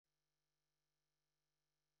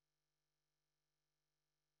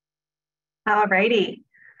All righty.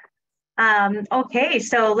 Okay,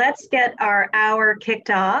 so let's get our hour kicked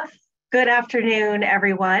off. Good afternoon,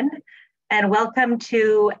 everyone, and welcome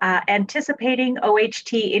to Anticipating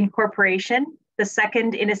OHT Incorporation, the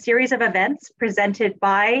second in a series of events presented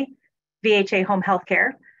by VHA Home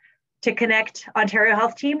HealthCare to connect Ontario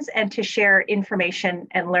health teams and to share information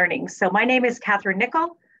and learning. So my name is Kathryn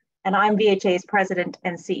Nichol, and I'm VHA's President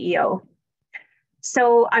and CEO.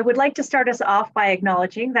 So I would like to start us off by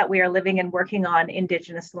acknowledging that we are living and working on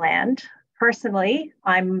Indigenous land. Personally,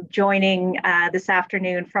 I'm joining this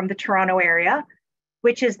afternoon from the Toronto area,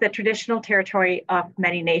 which is the traditional territory of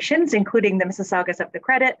many nations, including the Mississaugas of the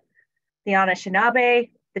Credit, the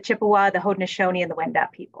Anishinaabe, the Chippewa, the Haudenosaunee, and the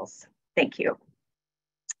Wendat peoples. Thank you.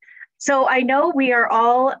 So I know we are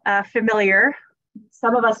all familiar,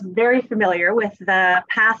 some of us very familiar with the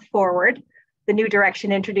path forward, the new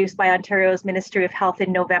direction introduced by Ontario's Ministry of Health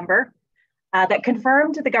in November that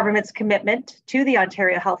confirmed the government's commitment to the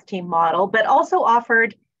Ontario Health Team model, but also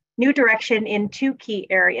offered new direction in two key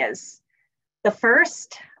areas. The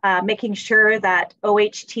first, making sure that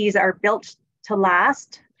OHTs are built to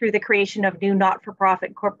last through the creation of new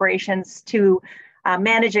not-for-profit corporations to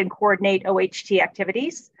manage and coordinate OHT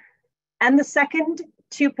activities. And the second,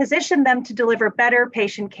 to position them to deliver better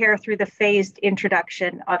patient care through the phased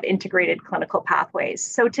introduction of integrated clinical pathways.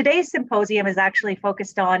 So today's symposium is actually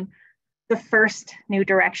focused on the first new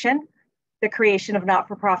direction, the creation of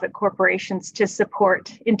not-for-profit corporations to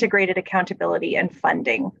support integrated accountability and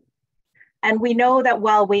funding. And we know that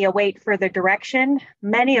while we await further direction,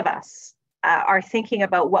 many of us are thinking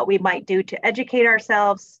about what we might do to educate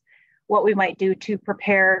ourselves, what we might do to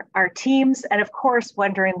prepare our teams, and of course,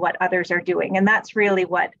 wondering what others are doing. And that's really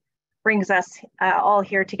what brings us all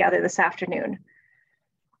here together this afternoon.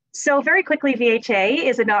 So very quickly, VHA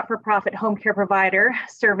is a not-for-profit home care provider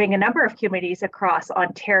serving a number of communities across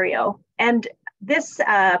Ontario. And this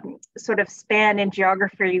sort of span in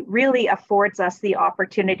geography really affords us the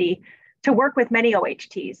opportunity to work with many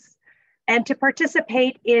OHTs and to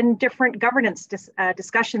participate in different governance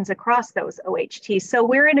discussions across those OHTs. So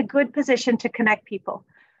we're in a good position to connect people,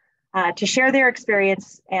 to share their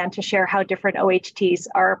experience and to share how different OHTs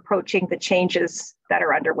are approaching the changes that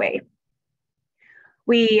are underway.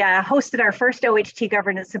 We hosted our first OHT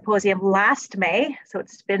governance symposium last May, so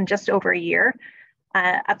it's been just over a year.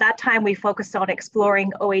 At that time, we focused on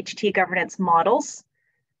exploring OHT governance models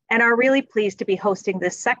and are really pleased to be hosting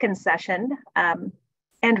this second session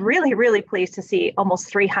and really pleased to see almost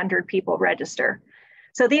 300 people register.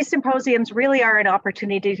 So these symposiums really are an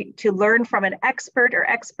opportunity to learn from an expert or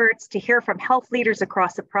experts, to hear from health leaders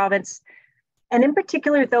across the province, and in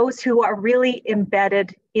particular, those who are really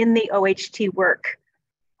embedded in the OHT work.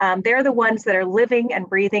 They're the ones that are living and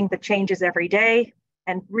breathing the changes every day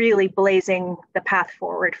and really blazing the path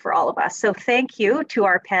forward for all of us. So thank you to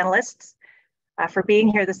our panelists for being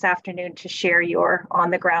here this afternoon to share your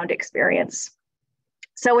on-the-ground experience.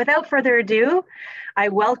 So without further ado, I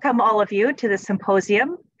welcome all of you to the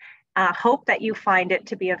symposium. Hope that you find it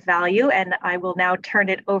to be of value, and I will now turn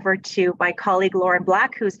it over to my colleague Lauren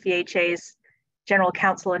Black, who's VHA's General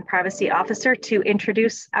Counsel and Privacy Officer, to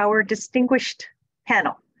introduce our distinguished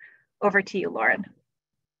panel. Over to you, Lauren.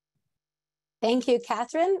 Thank you,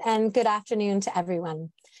 Kathryn, and good afternoon to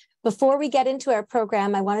everyone. Before we get into our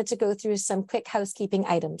program, I wanted to go through some quick housekeeping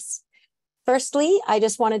items. Firstly, I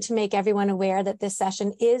just wanted to make everyone aware that this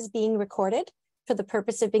session is being recorded for the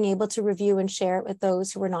purpose of being able to review and share it with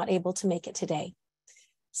those who were not able to make it today.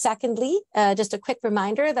 Secondly, just a quick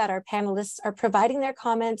reminder that our panelists are providing their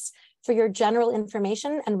comments for your general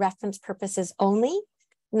information and reference purposes only.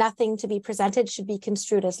 Nothing to be presented should be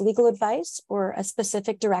construed as legal advice or a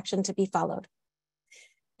specific direction to be followed.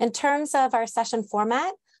 In terms of our session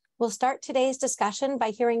format, we'll start today's discussion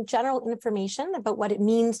by hearing general information about what it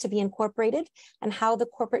means to be incorporated and how the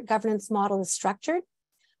corporate governance model is structured.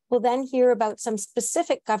 We'll then hear about some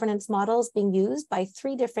specific governance models being used by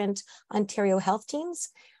 3 different Ontario health teams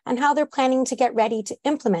and how they're planning to get ready to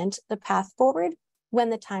implement the path forward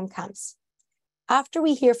when the time comes. After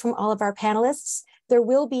we hear from all of our panelists, there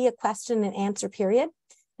will be a question and answer period.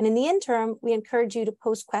 And in the interim, we encourage you to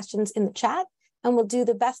post questions in the chat, and we'll do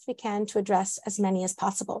the best we can to address as many as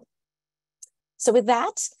possible. So with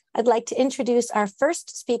that, I'd like to introduce our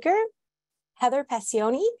first speaker, Heather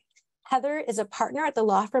Passioni. Heather is a partner at the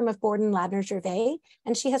law firm of Borden Ladner Gervais,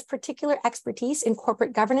 and she has particular expertise in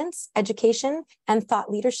corporate governance, education, and thought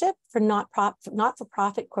leadership for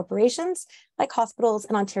not-for-profit corporations like hospitals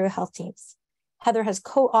and Ontario health teams. Heather has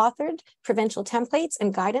co-authored provincial templates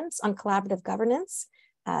and guidance on collaborative governance,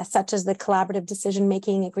 such as the Collaborative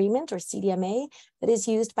Decision-Making Agreement, or CDMA, that is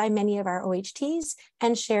used by many of our OHTs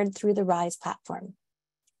and shared through the RISE platform.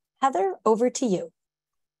 Heather, over to you.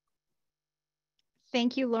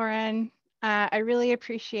 Thank you, Lauren. I really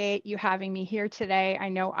appreciate you having me here today. I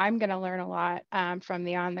know I'm going to learn a lot from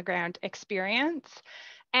the on-the-ground experience.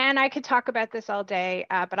 And I could talk about this all day,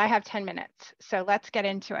 but I have 10 minutes. So let's get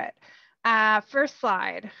into it. First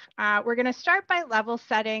slide. We're going to start by level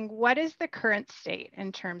setting. What is the current state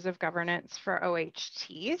in terms of governance for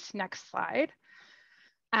OHTs? Next slide.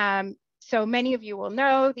 So many of you will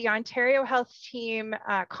know the Ontario Health Team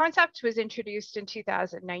concept was introduced in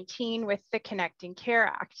 2019 with the Connecting Care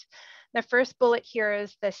Act. The first bullet here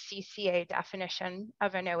is the CCA definition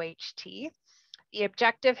of an OHT. The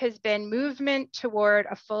objective has been movement toward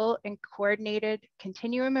a full and coordinated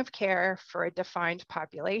continuum of care for a defined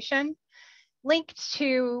population, linked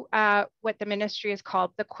to what the ministry has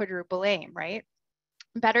called the quadruple aim, right?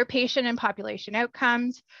 Better patient and population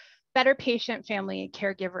outcomes, better patient, family, and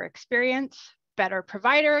caregiver experience, better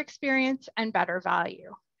provider experience, and better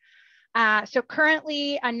value. So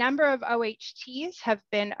currently, a number of OHTs have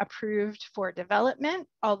been approved for development,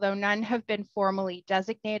 although none have been formally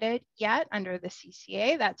designated yet under the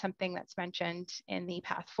CCA. That's something that's mentioned in the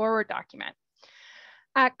Path Forward document.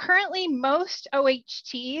 Currently, most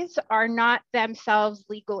OHTs are not themselves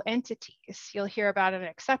legal entities. You'll hear about an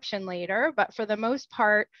exception later, but for the most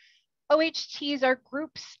part, OHTs are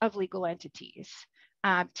groups of legal entities.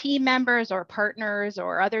 Team members or partners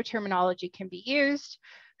or other terminology can be used,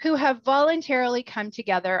 who have voluntarily come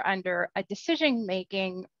together under a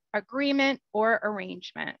decision-making agreement or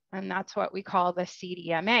arrangement, and that's what we call the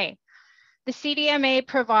CDMA. The CDMA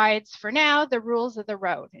provides, for now, the rules of the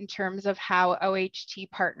road in terms of how OHT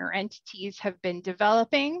partner entities have been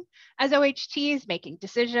developing as OHTs, making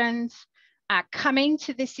decisions. Coming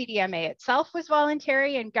to the CDMA itself was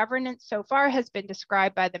voluntary, and governance so far has been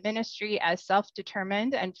described by the ministry as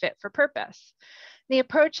self-determined and fit for purpose. The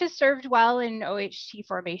approach has served well in OHT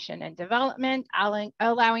formation and development,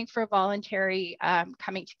 allowing for voluntary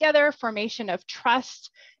coming together, formation of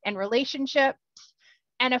trust and relationships,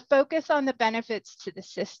 and a focus on the benefits to the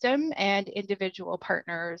system and individual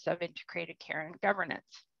partners of integrated care and governance.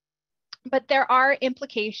 But there are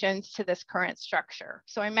implications to this current structure.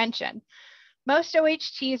 So I mentioned, most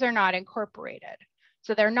OHTs are not incorporated.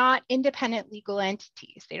 So they're not independent legal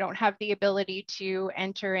entities. They don't have the ability to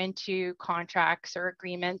enter into contracts or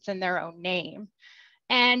agreements in their own name.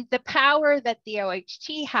 And the power that the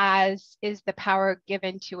OHT has is the power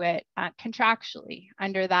given to it contractually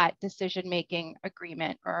under that decision-making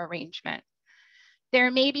agreement or arrangement. There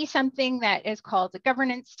may be something that is called a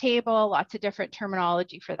governance table, lots of different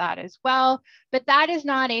terminology for that as well, but that is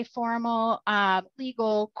not a formal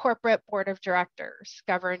legal corporate board of directors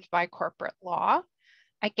governed by corporate law.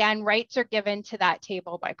 Again, rights are given to that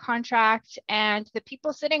table by contract, and the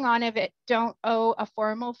people sitting on it don't owe a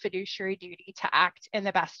formal fiduciary duty to act in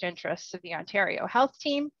the best interests of the Ontario Health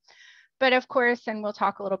Team. But of course, and we'll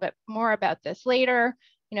talk a little bit more about this later,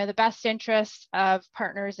 you know, the best interests of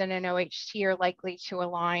partners in an OHT are likely to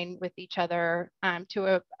align with each other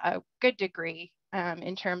to a good degree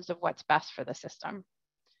in terms of what's best for the system.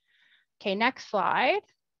 Okay, next slide.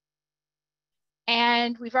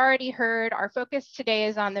 And we've already heard our focus today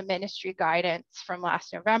is on the ministry guidance from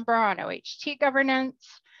last November on OHT governance.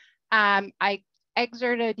 I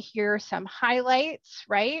exerted here some highlights,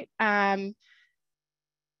 right?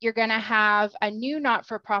 You're going to have a new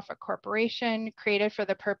not-for-profit corporation created for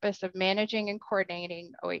the purpose of managing and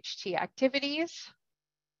coordinating OHT activities.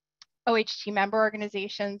 OHT member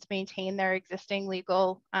organizations maintain their existing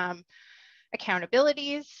legal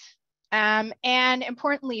accountabilities. And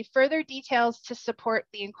importantly, further details to support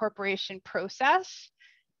the incorporation process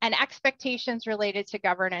and expectations related to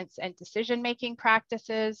governance and decision-making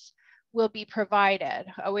practices will be provided.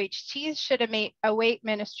 OHTs should await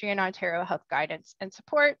Ministry and Ontario Health guidance and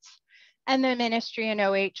supports, and the Ministry and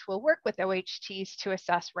OH will work with OHTs to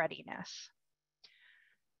assess readiness.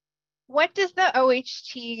 What does the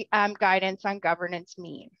OHT guidance on governance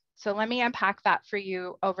mean? So let me unpack that for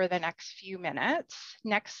you over the next few minutes.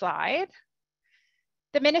 Next slide.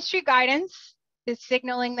 The ministry guidance is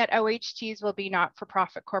signaling that OHTs will be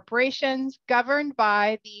not-for-profit corporations governed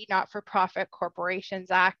by the Not-for-Profit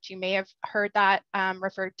Corporations Act. You may have heard that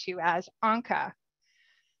referred to as ONCA.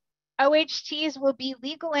 OHTs will be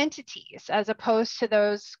legal entities as opposed to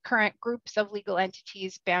those current groups of legal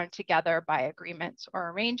entities bound together by agreements or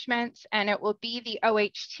arrangements, and it will be the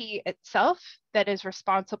OHT itself that is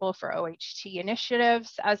responsible for OHT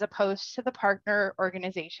initiatives as opposed to the partner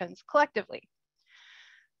organizations collectively.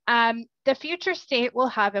 The future state will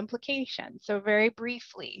have implications. So very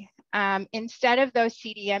briefly, instead of those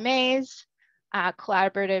CDMAs,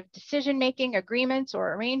 collaborative decision-making agreements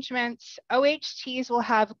or arrangements, OHTs will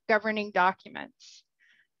have governing documents,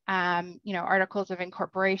 articles of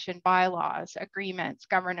incorporation, bylaws, agreements,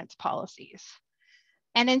 governance policies.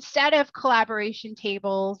 And instead of collaboration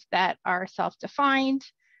tables that are self-defined,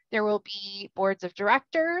 there will be boards of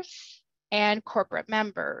directors and corporate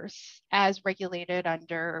members as regulated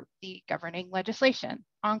under the governing legislation,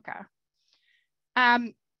 ONCA.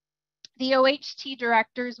 The OHT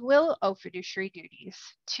directors will owe fiduciary duties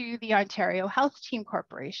to the Ontario Health Team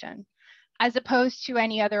Corporation, as opposed to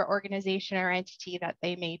any other organization or entity that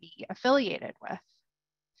they may be affiliated with.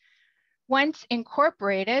 Once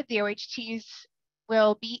incorporated, the OHTs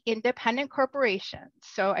will be independent corporations.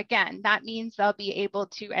 So again, that means they'll be able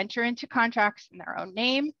to enter into contracts in their own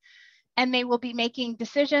name, and they will be making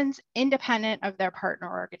decisions independent of their partner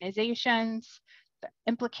organizations. The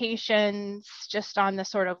implications just on the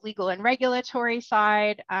sort of legal and regulatory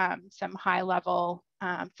side, some high level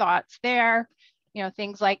thoughts there.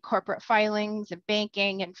 Things like corporate filings and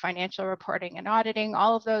banking and financial reporting and auditing,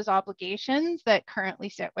 all of those obligations that currently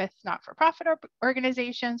sit with not-for-profit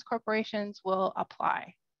organizations, corporations will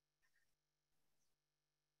apply.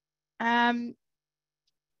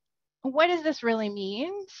 What does this really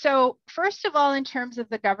mean? So first of all, in terms of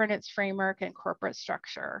the governance framework and corporate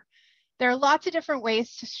structure, there are lots of different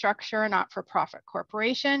ways to structure a not-for-profit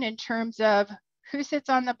corporation in terms of who sits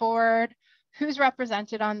on the board, who's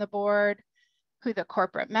represented on the board, who the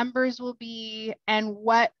corporate members will be, and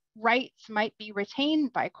what rights might be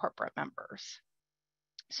retained by corporate members.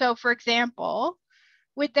 So for example,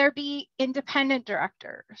 would there be independent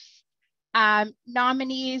directors,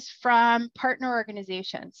 nominees from partner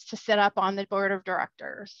organizations to sit up on the board of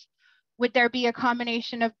directors? Would there be a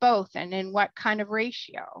combination of both, and in what kind of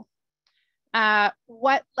ratio?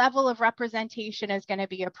 What level of representation is going to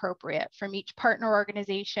be appropriate from each partner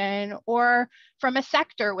organization or from a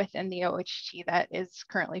sector within the OHT that is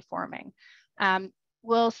currently forming?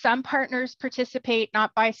 Will some partners participate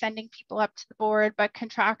not by sending people up to the board, but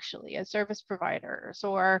contractually as service providers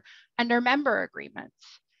or under member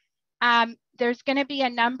agreements? There's going to be a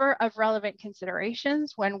number of relevant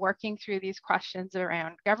considerations when working through these questions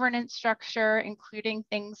around governance structure, including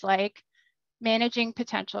things like managing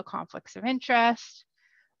potential conflicts of interest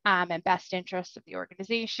and best interests of the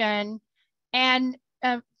organization, and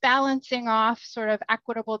balancing off sort of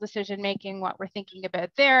equitable decision-making. What we're thinking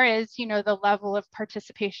about there is, the level of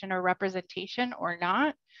participation or representation or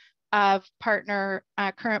not of current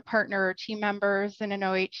partner or team members in an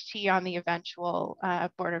OHT on the eventual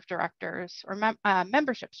board of directors or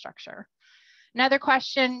membership structure. Another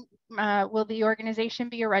question, will the organization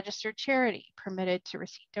be a registered charity permitted to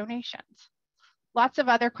receive donations? Lots of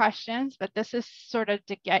other questions, but this is sort of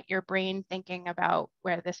to get your brain thinking about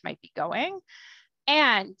where this might be going.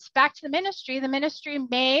 And back to the ministry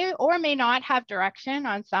may or may not have direction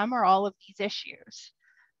on some or all of these issues.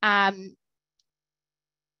 As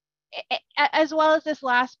well as this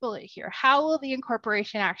last bullet here, how will the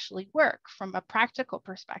incorporation actually work from a practical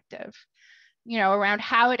perspective? Around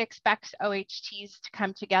how it expects OHTs to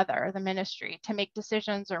come together, the ministry, to make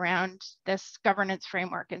decisions around this governance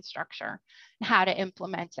framework and structure and how to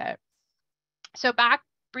implement it. So back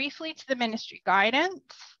briefly to the ministry guidance.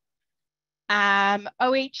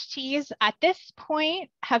 OHTs at this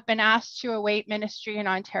point have been asked to await Ministry and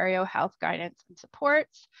Ontario Health guidance and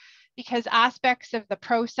supports because aspects of the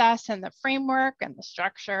process and the framework and the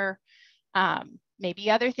structure,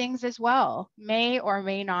 maybe other things as well, may or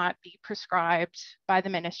may not be prescribed by the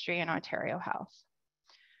Ministry and Ontario Health.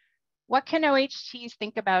 What can OHTs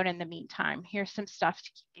think about in the meantime? Here's some stuff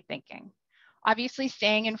to keep you thinking. Obviously,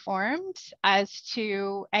 staying informed as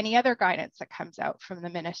to any other guidance that comes out from the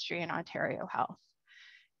Ministry and Ontario Health.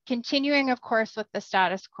 Continuing, of course, with the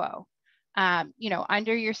status quo.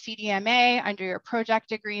 Under your CDMA, under your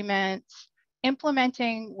project agreements,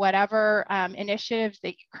 implementing whatever initiatives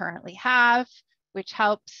that you currently have, which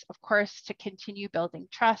helps, of course, to continue building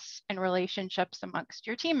trust and relationships amongst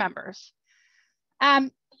your team members.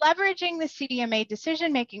 Leveraging the CDMA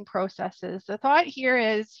decision-making processes, the thought here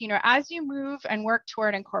is, as you move and work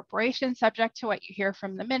toward incorporation, subject to what you hear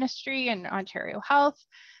from the ministry and Ontario Health,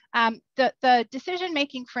 the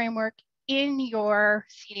decision-making framework in your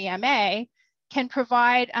CDMA can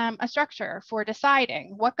provide a structure for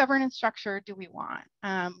deciding what governance structure do we want,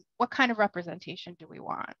 what kind of representation do we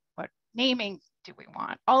want, what naming do we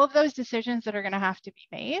want, all of those decisions that are going to have to be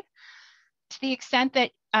made. To the extent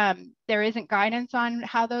that there isn't guidance on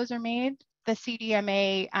how those are made, the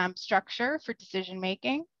CDMA structure for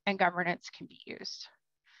decision-making and governance can be used.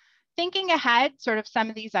 thinking ahead, sort of some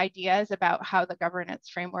of these ideas about how the governance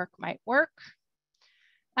framework might work.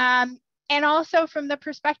 And also from the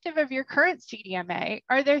perspective of your current CDMA,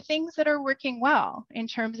 are there things that are working well in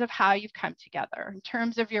terms of how you've come together, in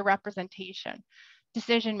terms of your representation,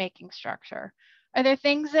 decision-making structure? Are there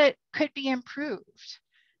things that could be improved?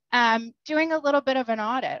 Doing a little bit of an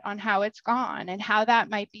audit on how it's gone and how that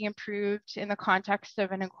might be improved in the context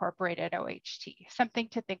of an incorporated OHT, something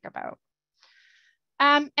to think about.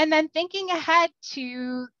 And then thinking ahead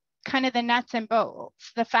to kind of the nuts and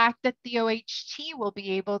bolts, the fact that the OHT will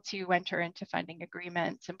be able to enter into funding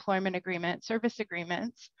agreements, employment agreements, service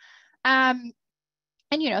agreements. And,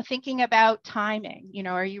 thinking about timing,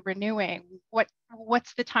 are you renewing?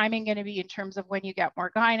 What's the timing going to be in terms of when you get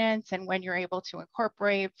more guidance and when you're able to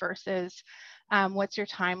incorporate versus what's your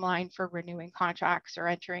timeline for renewing contracts or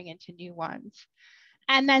entering into new ones?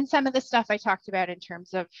 And then some of the stuff I talked about in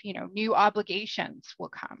terms of, new obligations will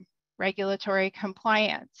come, regulatory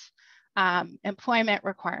compliance, employment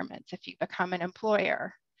requirements if you become an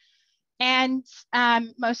employer. And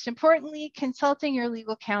most importantly, consulting your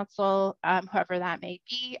legal counsel, whoever that may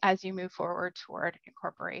be, as you move forward toward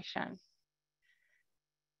incorporation.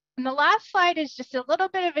 And the last slide is just a little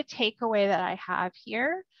bit of a takeaway that I have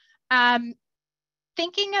here.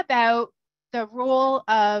 Thinking about the role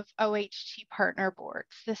of OHT partner boards.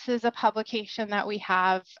 This is a publication that we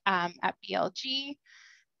have at BLG,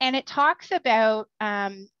 and it talks about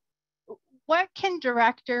what can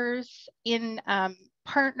directors in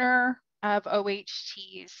partner of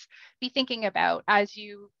OHTs be thinking about as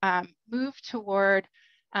you move toward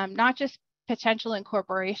not just potential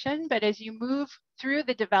incorporation, but as you move through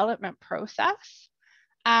the development process.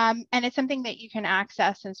 And it's something that you can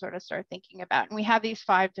access and sort of start thinking about. And we have these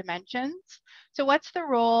 5 dimensions. So what's the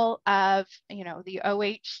role of, the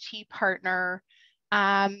OHT partner?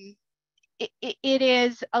 It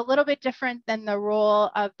is a little bit different than the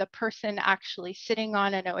role of the person actually sitting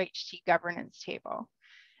on an OHT governance table.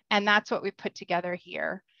 And that's what we put together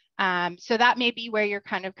here. So that may be where you're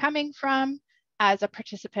kind of coming from as a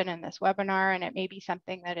participant in this webinar, and it may be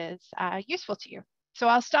something that is useful to you. So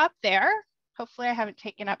I'll stop there. Hopefully I haven't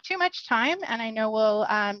taken up too much time, and I know we'll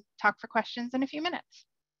talk for questions in a few minutes.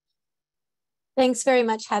 Thanks very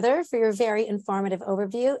much, Heather, for your very informative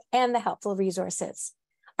overview and the helpful resources.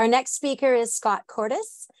 Our next speaker is Scott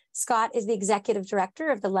Cordes. Scott is the Executive Director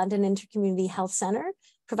of the London Intercommunity Health Centre,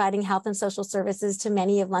 providing health and social services to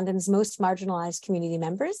many of London's most marginalised community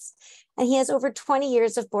members. And he has over 20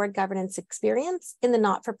 years of board governance experience in the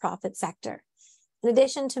not-for-profit sector. In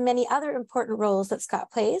addition to many other important roles that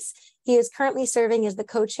Scott plays, he is currently serving as the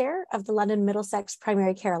co-chair of the London Middlesex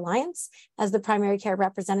Primary Care Alliance, as the primary care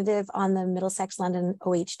representative on the Middlesex London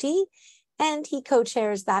OHT, and he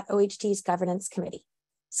co-chairs that OHT's governance committee.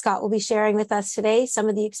 Scott will be sharing with us today some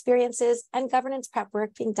of the experiences and governance prep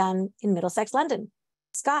work being done in Middlesex London.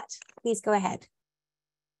 Scott, please go ahead.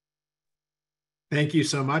 Thank you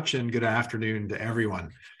so much, and good afternoon to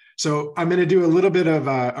everyone. So I'm going to do a little bit of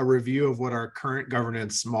a review of what our current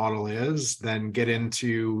governance model is, then get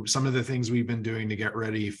into some of the things we've been doing to get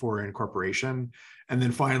ready for incorporation, and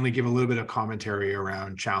then finally give a little bit of commentary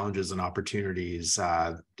around challenges and opportunities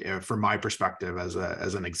from my perspective as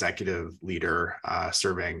an executive leader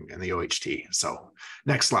serving in the OHT. So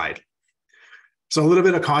next slide. So a little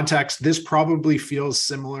bit of context, this probably feels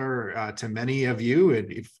similar to many of you.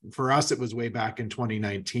 For us, it was way back in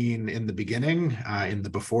 2019 in the beginning, in the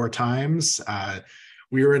before times.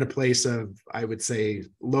 We were in a place of, I would say,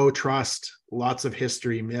 low trust, lots of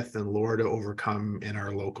history, myth, and lore to overcome in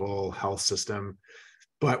our local health system.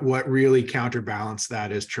 But what really counterbalanced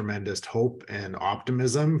that is tremendous hope and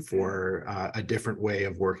optimism for a different way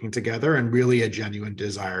of working together, and really a genuine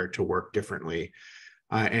desire to work differently.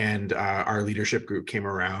 And our leadership group came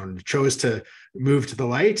around, chose to move to the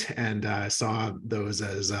light, and saw those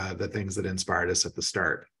as the things that inspired us at the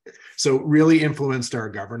start. So really influenced our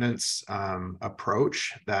governance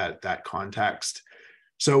approach, that context.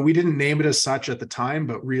 So we didn't name it as such at the time,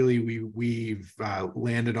 but really we've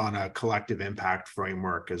landed on a collective impact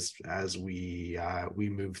framework as we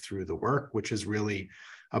move through the work, which is really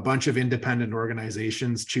a bunch of independent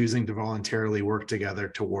organizations choosing to voluntarily work together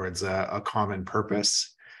towards a common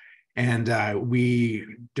purpose. And we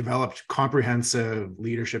developed comprehensive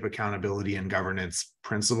leadership accountability and governance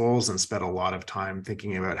principles and spent a lot of time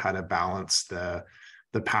thinking about how to balance the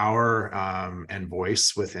power and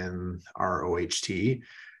voice within our OHT.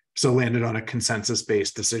 So landed on a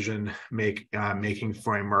consensus-based decision making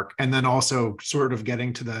framework, and then also sort of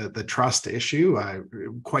getting to the trust issue. I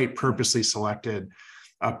quite purposely selected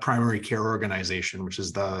a primary care organization, which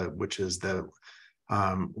is the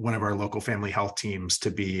one of our local family health teams to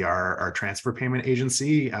be our transfer payment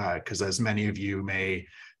agency, because as many of you may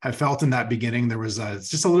have felt in that beginning, there was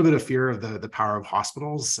just a little bit of fear of the power of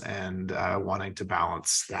hospitals and wanting to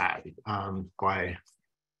balance that by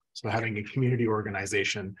having a community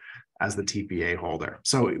organization as the TPA holder.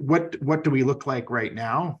 So what do we look like right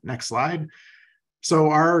now? Next slide.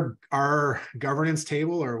 So our governance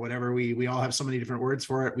table, or whatever, we all have so many different words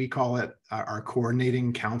for it. We call it our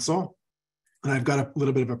coordinating council. And I've got a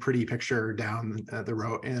little bit of a pretty picture down the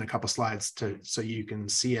road in a couple slides so you can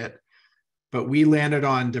see it. But we landed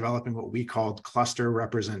on developing what we called cluster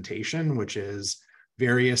representation, which is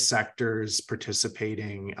various sectors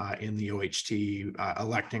participating in the OHT,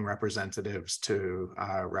 electing representatives to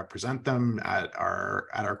represent them at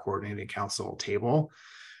our coordinating council table.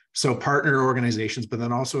 So partner organizations, but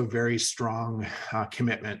then also a very strong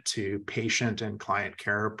commitment to patient and client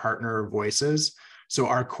care partner voices. So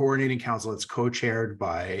our coordinating council is co-chaired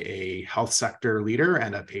by a health sector leader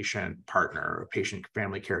and a patient partner, a patient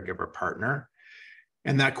family caregiver partner.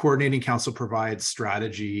 And that coordinating council provides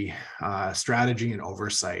strategy and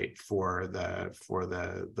oversight for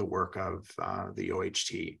the work of the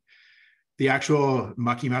OHT. The actual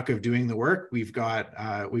mucky muck of doing the work, we've got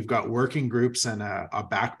working groups and a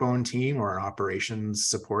backbone team, or an operations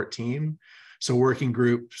support team. So working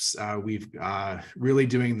groups, we've really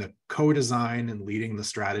doing the co-design and leading the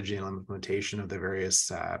strategy and implementation of the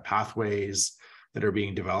various pathways that are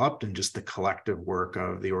being developed, and just the collective work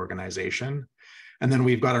of the organization. And then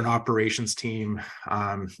we've got an operations team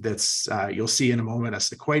that's, you'll see in a moment,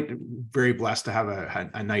 us quite very blessed to have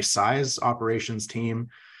a nice size operations team.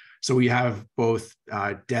 So we have both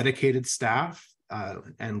dedicated staff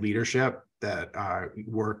and leadership that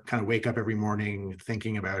wake up every morning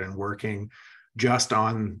thinking about and working just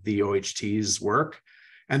on the OHT's work.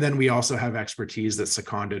 And then we also have expertise that's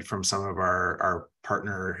seconded from some of our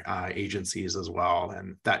partner agencies as well.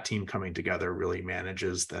 And that team coming together really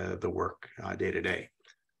manages the work day to day.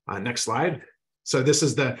 Next slide. So this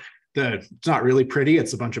is it's not really pretty,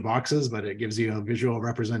 it's a bunch of boxes, but it gives you a visual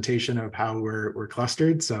representation of how we're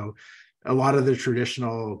clustered. So a lot of the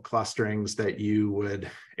traditional clusterings that you would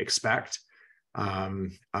expect.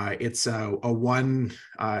 It's a one,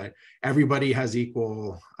 everybody has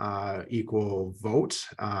equal vote.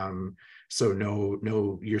 So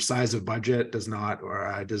no, your size of budget does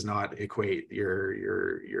not equate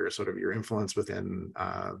your influence within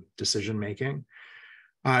decision making.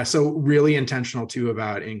 So really intentional too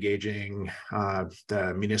about engaging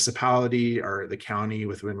the municipality or the county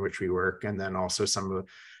within which we work, and then also some of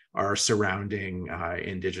our surrounding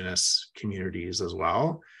Indigenous communities as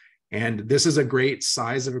well. And this is a great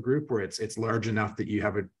size of a group where it's large enough that you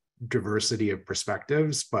have a diversity of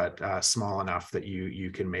perspectives, but small enough that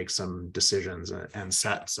you can make some decisions and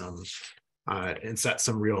set some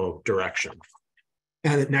real direction.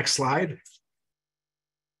 And next slide.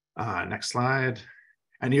 Next slide.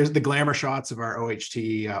 And here's the glamour shots of our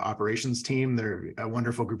OHT operations team. They're a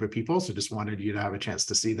wonderful group of people, so just wanted you to have a chance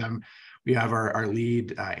to see them. We have our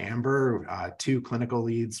lead, Amber, 2 clinical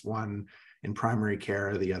leads, one in primary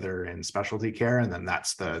care, the other in specialty care, and then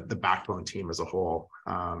that's the backbone team as a whole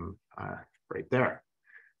right there.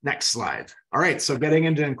 Next slide. All right, so getting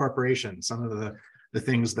into incorporation, some of the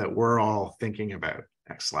things that we're all thinking about.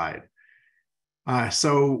 Next slide.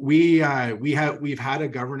 So we've had a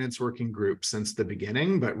governance working group since the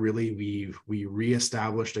beginning, but really we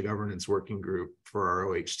reestablished a governance working group for our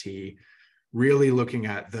OHT, really looking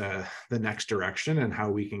at the next direction and how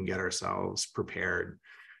we can get ourselves prepared.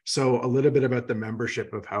 So a little bit about the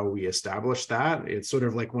membership of how we established that. It's sort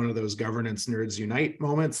of like one of those governance nerds unite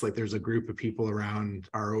moments. Like there's a group of people around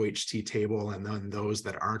our OHT table, and then those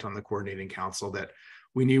that aren't on the coordinating council that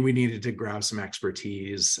we knew we needed to grab some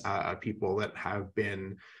expertise, people that have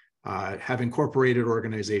incorporated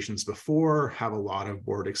organizations before, have a lot of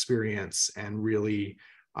board experience, and really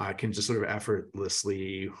can just sort of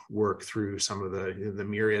effortlessly work through some of the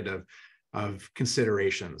myriad of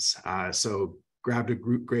considerations. So grabbed a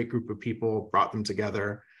great group of people, brought them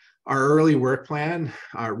together. Our early work plan,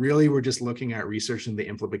 really we're just looking at researching the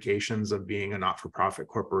implications of being a not-for-profit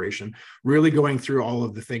corporation, really going through all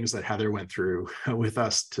of the things that Heather went through with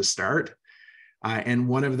us to start. And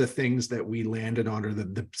one of the things that we landed on, or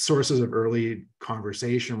the sources of early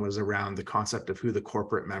conversation, was around the concept of who the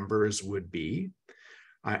corporate members would be.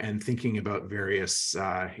 And thinking about various,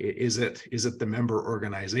 is it the member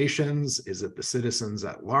organizations? Is it the citizens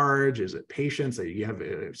at large? Is it patients? You have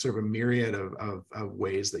sort of a myriad of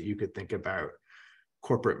ways that you could think about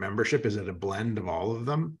corporate membership. Is it a blend of all of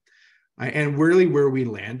them? And really where we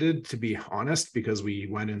landed, to be honest, because we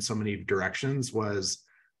went in so many directions, was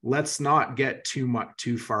let's not get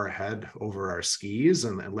too far ahead over our skis,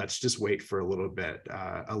 and let's just wait for a little bit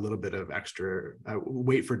of extra,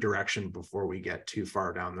 wait for direction before we get too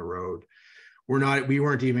far down the road. We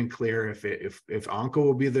weren't even clear if ONCO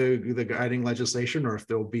will be the guiding legislation, or if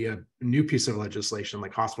there'll be a new piece of legislation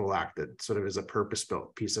like Hospital Act that sort of is a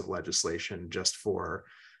purpose-built piece of legislation just for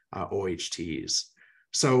OHTs.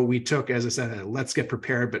 So we took, as I said, a let's get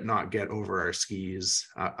prepared but not get over our skis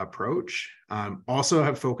approach. Also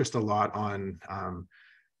have focused a lot on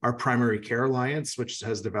our primary care alliance, which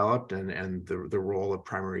has developed, and the role of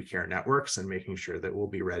primary care networks, and making sure that we'll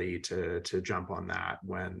be ready to jump on that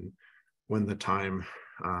when the time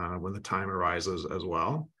arises as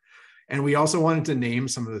well. And we also wanted to name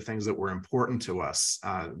some of the things that were important to us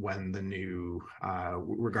when the new,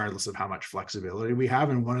 regardless of how much flexibility we have.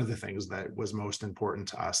 And one of the things that was most important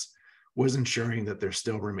to us was ensuring that there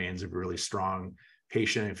still remains a really strong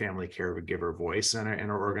patient and family caregiver voice in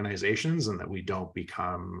our organizations, and that we don't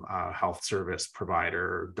become health service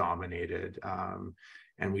provider dominated,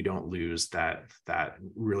 and we don't lose that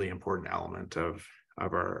really important element of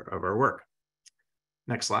our work.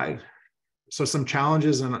 Next slide. So some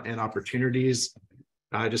challenges and opportunities,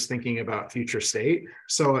 just thinking about future state.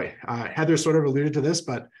 So Heather sort of alluded to this,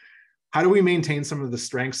 but how do we maintain some of the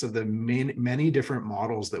strengths of the many different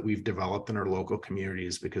models that we've developed in our local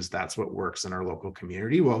communities, because that's what works in our local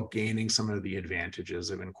community, while gaining some of the advantages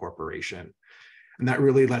of incorporation? And that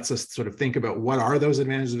really lets us sort of think about what are those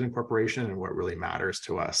advantages of incorporation and what really matters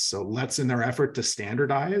to us. So let's, in our effort to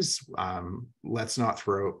standardize, let's not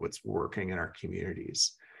throw out what's working in our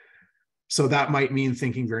communities. So that might mean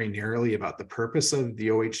thinking very narrowly about the purpose of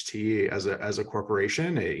the OHT as a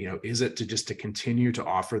corporation. Is it to continue to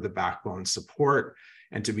offer the backbone support,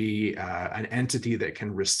 and to be an entity that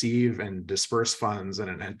can receive and disperse funds, and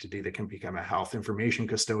an entity that can become a health information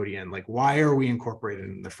custodian? Like, why are we incorporated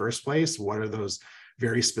in the first place? What are those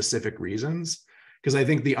very specific reasons? Because I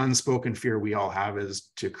think the unspoken fear we all have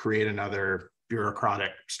is to create another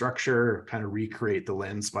bureaucratic structure, kind of recreate the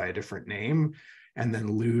lens by a different name, and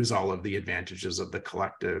then lose all of the advantages of the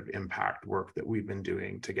collective impact work that we've been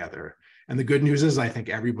doing together. And the good news is, I think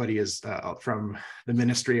everybody is, from the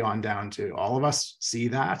ministry on down to all of us, see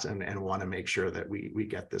that and want to make sure that we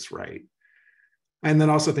get this right. And then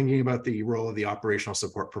also thinking about the role of the operational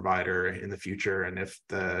support provider in the future, and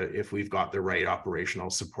if we've got the right operational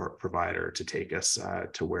support provider to take us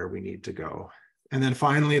to where we need to go. And then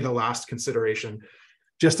finally, the last consideration,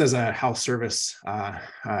 just as a health service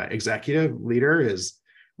executive leader, is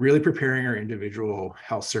really preparing our individual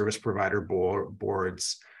health service provider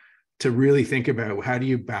boards to really think about how do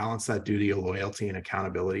you balance that duty of loyalty and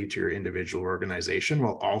accountability to your individual organization,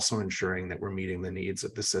 while also ensuring that we're meeting the needs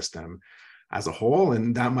of the system as a whole.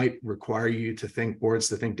 And that might require you to boards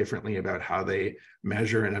to think differently about how they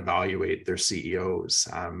measure and evaluate their CEOs.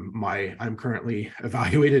 I'm currently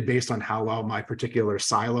evaluated based on how well my particular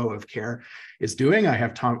silo of care is doing. I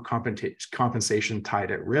have compensation tied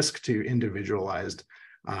at risk to individualized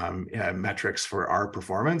metrics for our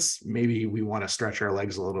performance. Maybe we want to stretch our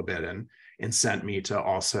legs a little bit and incent me to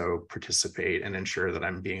also participate and ensure that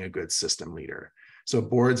I'm being a good system leader. So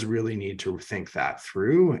boards really need to think that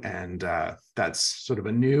through, and that's sort of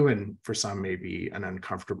a new, and for some maybe an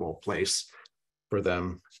uncomfortable place for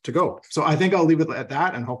them to go. So I think I'll leave it at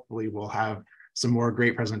that, and hopefully we'll have some more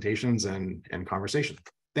great presentations and conversation.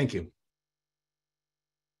 Thank you.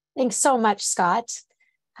 Thanks so much, Scott.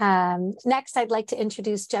 Next, I'd like to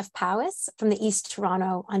introduce Jeff Powis from the East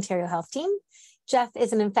Toronto, Ontario Health Team. Jeff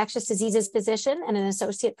is an infectious diseases physician and an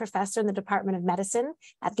associate professor in the Department of Medicine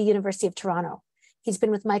at the University of Toronto. He's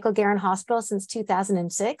been with Michael Garron Hospital since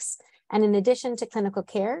 2006, and in addition to clinical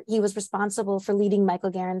care, he was responsible for leading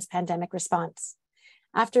Michael Garron's pandemic response.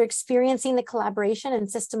 After experiencing the collaboration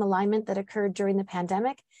and system alignment that occurred during the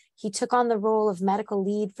pandemic, he took on the role of medical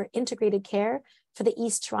lead for integrated care for the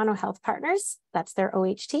East Toronto Health Partners, that's their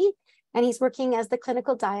OHT, and he's working as the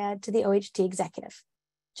clinical dyad to the OHT executive.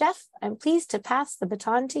 Jeff, I'm pleased to pass the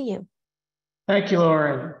baton to you. Thank you,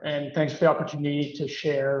 Lauren, and thanks for the opportunity to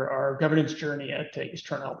share our governance journey at East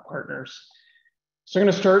Toronto Health Partners. So I'm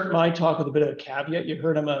going to start my talk with a bit of a caveat. You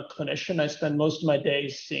heard I'm a clinician. I spend most of my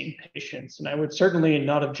days seeing patients, and I would certainly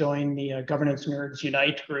not have joined the Governance Nerds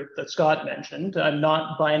Unite group that Scott mentioned. I'm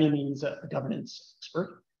not by any means a governance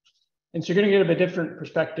expert. And so you're going to get a bit different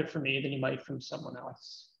perspective from me than you might from someone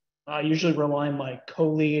else. I usually rely on my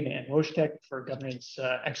co-lead and Wojtek for governance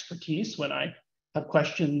expertise when I have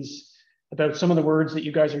questions about some of the words that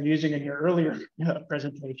you guys are using in your earlier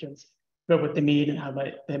presentations, about what they mean and how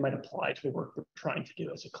they might apply to the work we're trying to do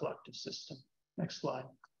as a collective system. Next slide.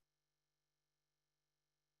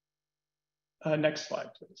 Next slide,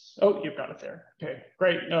 please. Oh, you've got it there. Okay,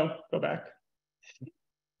 great. No, go back.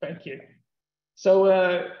 Thank you.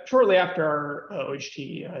 So shortly after our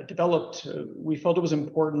OHT developed, we felt it was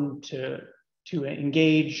important to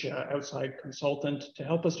engage outside consultant to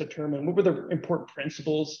help us determine what were the important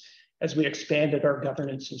principles as we expanded our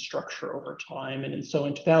governance and structure over time. And so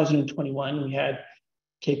in 2021, we had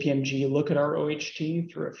KPMG look at our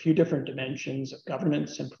OHT through a few different dimensions of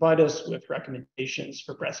governance and provide us with recommendations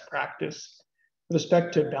for best practice with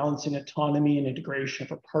respect to balancing autonomy and integration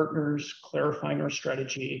of our partners, clarifying our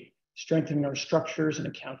strategy, strengthening our structures and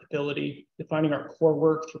accountability, defining our core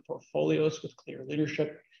work through portfolios with clear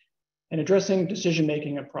leadership, and addressing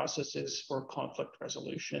decision-making and processes for conflict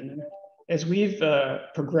resolution. And as we've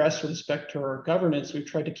progressed with respect to our governance, we've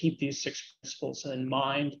tried to keep these 6 principles in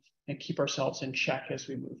mind and keep ourselves in check as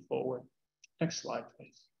we move forward. Next slide,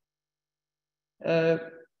 please.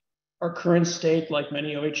 Our current state, like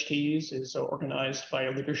many OHTs, is organized by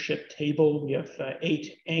a leadership table. We have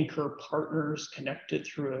 8 anchor partners connected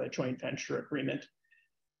through a joint venture agreement.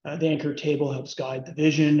 The anchor table helps guide the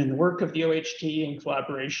vision and the work of the OHT in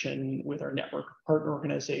collaboration with our network of partner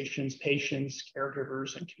organizations, patients,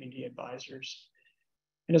 caregivers, and community advisors.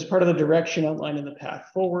 And as part of the direction outlined in the path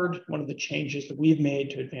forward, one of the changes that we've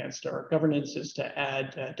made to advance our governance is to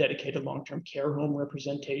add dedicated long-term care home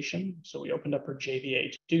representation. So we opened up our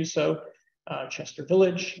JVA to do so, Chester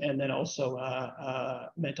Village, and then also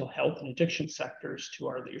mental health and addiction sectors to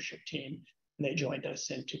our leadership team. And they joined us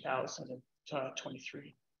in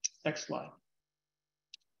 2023. Next slide.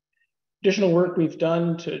 Additional work we've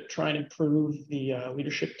done to try and improve the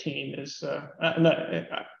leadership team is,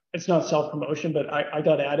 it's not self-promotion, but I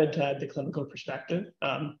got added to add the clinical perspective.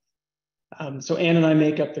 So Anne and I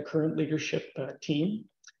make up the current leadership team.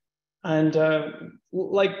 And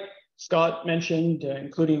like Scott mentioned,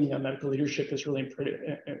 including medical leadership is really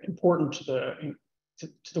important to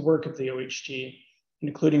the work of the OHT,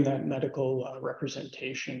 including that medical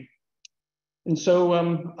representation. And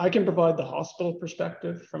so I can provide the hospital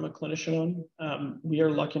perspective from a clinician. We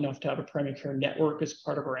are lucky enough to have a primary care network as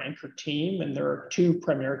part of our anchor team. And there are 2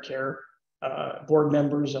 primary care board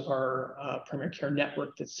members of our primary care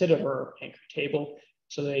network that sit at our anchor table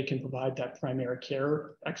so they can provide that primary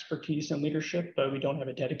care expertise and leadership. But we don't have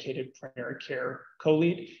a dedicated primary care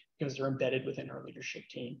co-lead because they're embedded within our leadership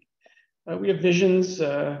team. We have visions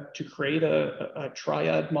to create a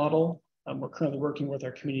triad model. We're currently working with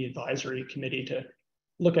our community advisory committee to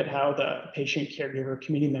look at how the patient caregiver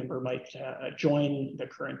community member might join the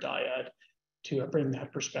current dyad to bring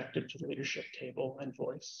that perspective to the leadership table and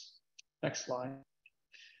voice. Next slide.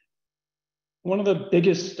 One of the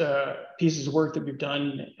biggest pieces of work that we've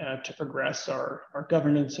done to progress our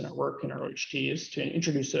governance and our work in our OHT is to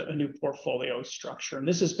introduce a new portfolio structure. And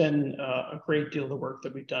this has been a great deal of the work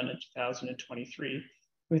that we've done in 2023.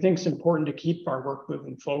 We think it's important to keep our work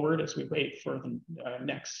moving forward as we wait for the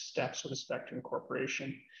next steps with respect to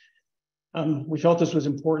incorporation. We felt this was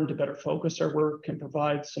important to better focus our work and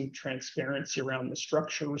provide some transparency around the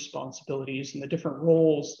structure, responsibilities, and the different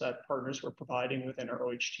roles that partners were providing within our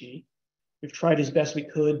OHT. We've tried as best we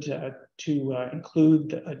could to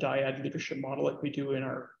include a dyad leadership model like we do in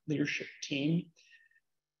our leadership team.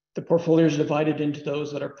 The portfolio is divided into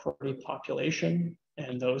those that are priority population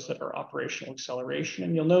and those that are operational acceleration.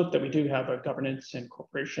 And you'll note that we do have a governance and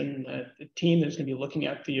incorporation team that's going to be looking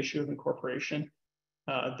at the issue of incorporation.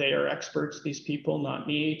 They are experts, these people, not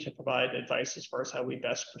me, to provide advice as far as how we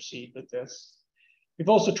best proceed with this. We've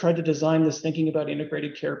also tried to design this thinking about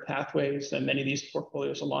integrated care pathways, and many of these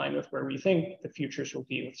portfolios align with where we think the futures will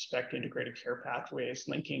be with respect to integrated care pathways,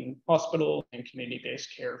 linking hospital and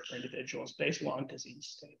community-based care for individuals based along disease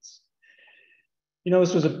states. You know,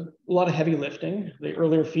 this was a lot of heavy lifting. The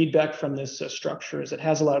earlier feedback from this structure is it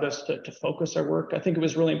has allowed us to focus our work. I think it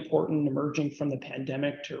was really important emerging from the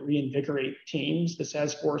pandemic to reinvigorate teams. This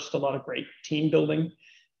has forced a lot of great team building,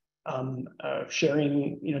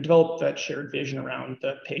 sharing, develop that shared vision around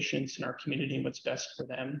the patients in our community and what's best for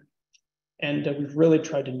them. And we've really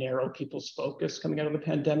tried to narrow people's focus coming out of the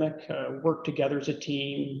pandemic, work together as a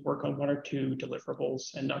team, work on 1 or 2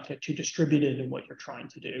 deliverables and not get too distributed in what you're trying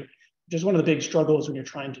to do. Just one of the big struggles when you're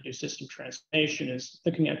trying to do system transformation is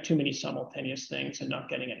looking at too many simultaneous things and not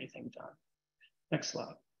getting anything done. Next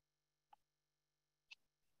slide.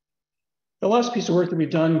 The last piece of work that we've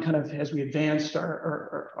done kind of as we advanced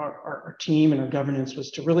our team and our governance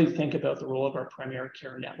was to really think about the role of our primary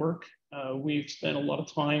care network. We've spent a lot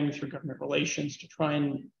of time through government relations to try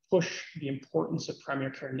and push the importance of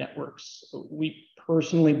primary care networks. We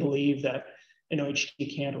personally believe that an OHT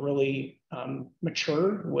can't really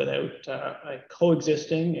mature without a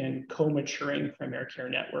coexisting and co-maturing primary care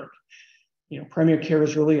network. primary care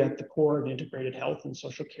is really at the core of integrated health and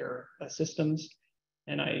social care systems.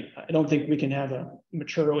 And I don't think we can have a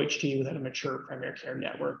mature OHT without a mature primary care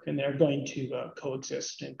network, and they're going to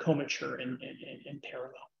coexist and co-mature in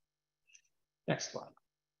parallel. Next slide.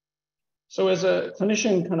 So as a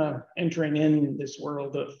clinician kind of entering in this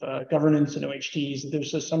world of governance and OHTs,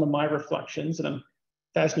 there's just some of my reflections, and I'm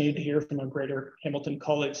fascinated to hear from our Greater Hamilton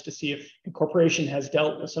colleagues to see if incorporation has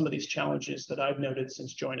dealt with some of these challenges that I've noted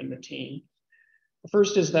since joining the team. The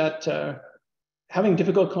first is that having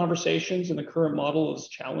difficult conversations in the current model is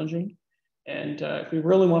challenging. And if we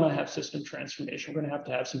really want to have system transformation, we're going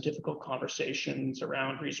to have some difficult conversations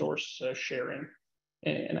around resource sharing.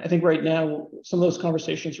 And I think right now, some of those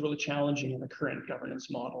conversations are really challenging in the current governance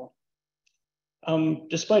model.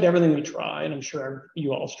 Despite everything we try, and I'm sure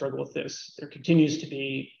you all struggle with this, there continues to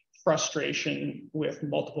be frustration with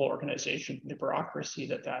multiple organizations, the bureaucracy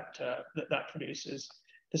that produces.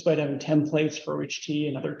 Despite having templates for OHT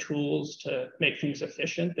and other tools to make things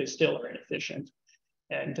efficient, they still are inefficient.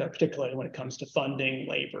 And particularly when it comes to funding,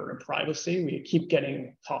 labor, and privacy, we keep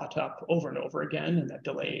getting caught up over and over again, and that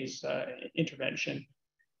delays intervention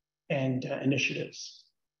and initiatives.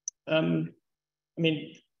 The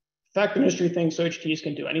fact the ministry thinks OHTs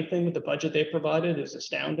can do anything with the budget they provided is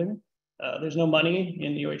astounding. There's no money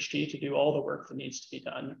in the OHT to do all the work that needs to be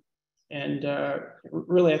done. And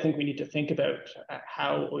really, I think we need to think about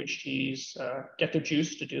how OHTs get their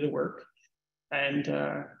juice to do the work. And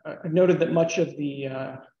I've noted that much of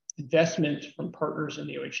the investment from partners in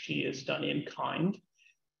the OHT is done in kind,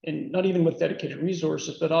 and not even with dedicated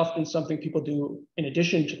resources, but often something people do in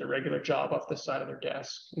addition to the regular job off the side of their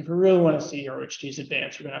desk. And if we really want to see our OHTs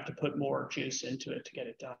advance, we're going to have to put more juice into it to get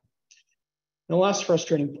it done. And the last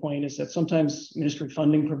frustrating point is that sometimes ministry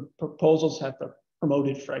funding proposals have the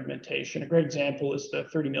promoted fragmentation. A great example is the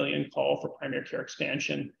 30 million call for primary care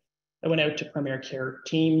expansion that went out to primary care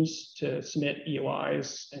teams to submit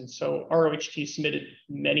EOIs. And so our OHT submitted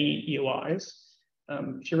many EOIs.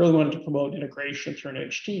 If you really wanted to promote integration through an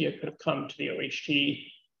OHT, it could have come to the OHT.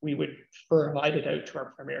 We would provide it out to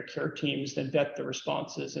our primary care teams, then vet the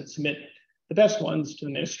responses and submit the best ones to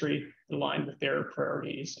the ministry aligned with their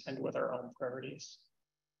priorities and with our own priorities.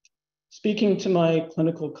 Speaking to my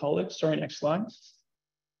clinical colleagues, sorry, next slide.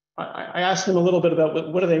 I asked them a little bit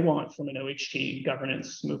about what do they want from an OHT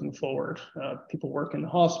governance moving forward. People work in the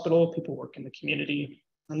hospital, people work in the community,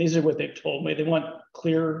 and these are what they've told me. They want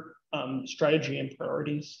clear strategy and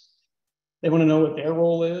priorities. They want to know what their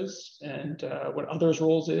role is and what others'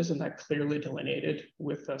 roles is, and that clearly delineated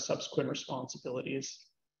with subsequent responsibilities.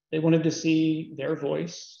 They wanted to see their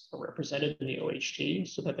voice represented in the OHT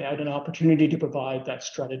so that they had an opportunity to provide that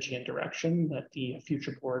strategy and direction that the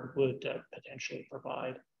future board would potentially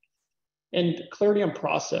provide. And clarity on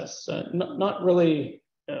process, not really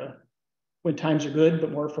when times are good,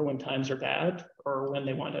 but more for when times are bad or when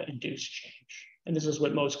they want to induce change. And this is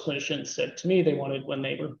what most clinicians said to me they wanted when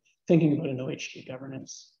they were thinking about an OHT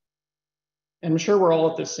governance. And I'm sure we're all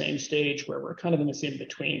at the same stage where we're kind of in this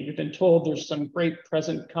in-between. We've been told there's some great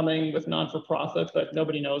present coming with non-for-profit, but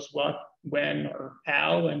nobody knows what, when, or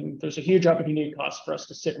how. And there's a huge opportunity cost for us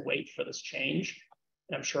to sit and wait for this change.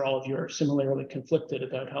 And I'm sure all of you are similarly conflicted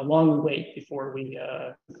about how long we wait before we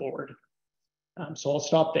move forward. So I'll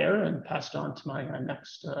stop there and pass it on to my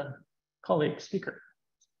next colleague speaker.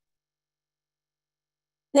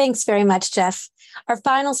 Thanks very much, Jeff. Our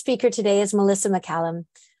final speaker today is Melissa McCallum.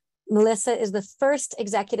 Melissa is the first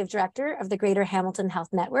executive director of the Greater Hamilton Health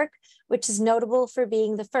Network, which is notable for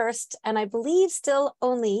being the first, and I believe still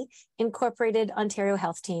only, incorporated Ontario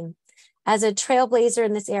health team. As a trailblazer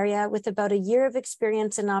in this area with about a year of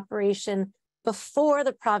experience in operation before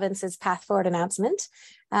the province's Path Forward announcement,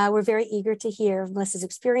 we're very eager to hear Melissa's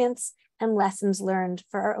experience and lessons learned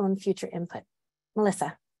for our own future input.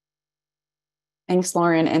 Melissa. Thanks,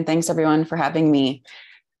 Lauren, and thanks everyone for having me.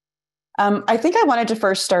 I think I wanted to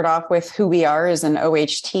first start off with who we are as an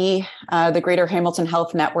OHT. The Greater Hamilton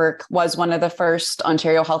Health Network was one of the first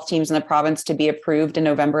Ontario health teams in the province to be approved in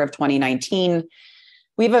November of 2019.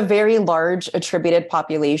 We have a very large attributed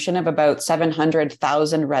population of about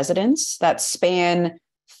 700,000 residents that span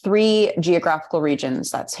 3 geographical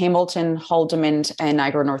regions. That's Hamilton, Haldimand, and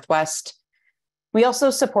Niagara Northwest. We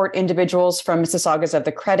also support individuals from Mississaugas of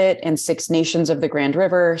the Credit and 6 Nations of the Grand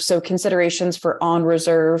River. So considerations for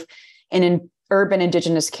on-reserve and in urban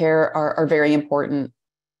Indigenous care are very important.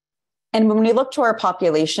 And when we look to our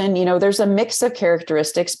population, there's a mix of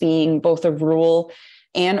characteristics being both a rural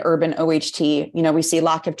and urban OHT. We see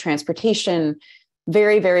lack of transportation,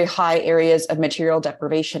 very, very high areas of material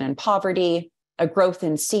deprivation and poverty, a growth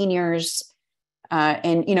in seniors,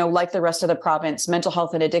 And, like the rest of the province, mental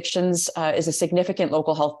health and addictions is a significant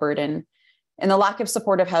local health burden. And the lack of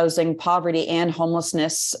supportive housing, poverty, and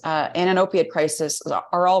homelessness, and an opiate crisis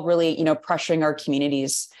are all really, pressuring our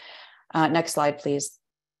communities. Next slide, please.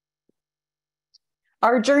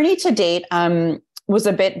 Our journey to date was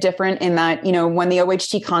a bit different in that, when the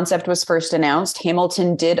OHT concept was first announced,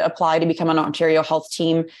 Hamilton did apply to become an Ontario Health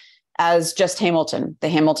Team as just Hamilton, the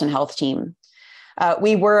Hamilton Health Team.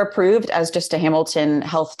 We were approved as just a Hamilton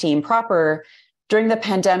Health Team proper. During the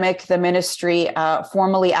pandemic, the ministry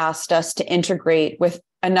formally asked us to integrate with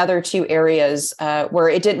another two areas where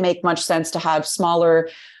it didn't make much sense to have smaller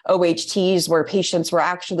OHTs where patients were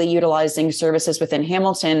actually utilizing services within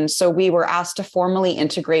Hamilton. So we were asked to formally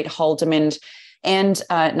integrate Haldimand and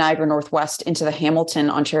Niagara Northwest into the Hamilton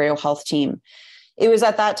Ontario Health Team. It was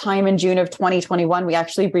at that time in June of 2021, we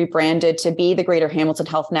actually rebranded to be the Greater Hamilton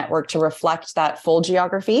Health Network to reflect that full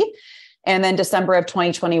geography. And then December of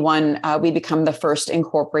 2021, we become the first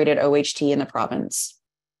incorporated OHT in the province.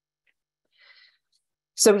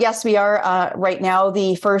 So yes, we are right now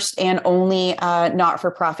the first and only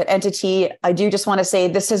not-for-profit entity. I do just want to say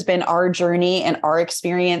this has been our journey and our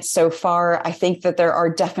experience so far. I think that there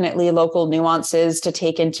are definitely local nuances to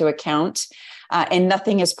take into account. And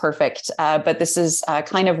nothing is perfect, but this is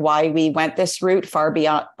kind of why we went this route far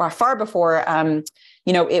before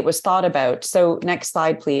it was thought about. So next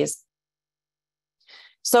slide, please.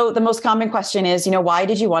 So the most common question is, why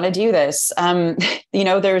did you want to do this?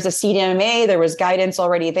 There's a CDMA, there was guidance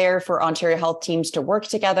already there for Ontario Health Teams to work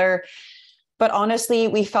together. But honestly,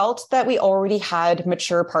 we felt that we already had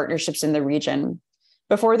mature partnerships in the region.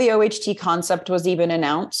 Before the OHT concept was even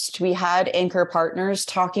announced, we had anchor partners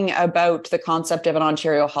talking about the concept of an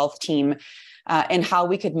Ontario Health Team and how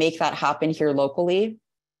we could make that happen here locally.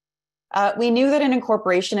 We knew that an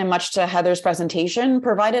incorporation, and much to Heather's presentation,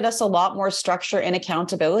 provided us a lot more structure and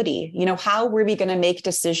accountability. How were we going to make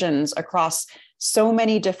decisions across so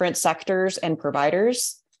many different sectors and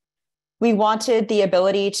providers? We wanted the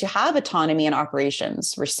ability to have autonomy in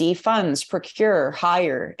operations, receive funds, procure,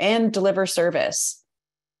 hire, and deliver service.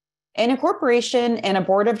 An incorporation and a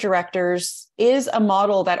board of directors is a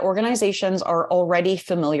model that organizations are already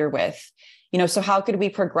familiar with. So how could we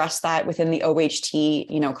progress that within the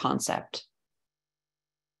OHT, concept?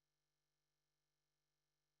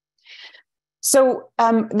 So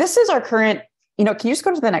this is our current, can you just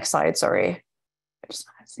go to the next slide? Sorry. I just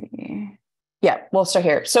want to see. Yeah, we'll start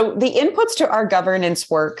here. So the inputs to our governance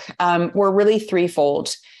work were really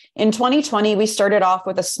threefold. In 2020, we started off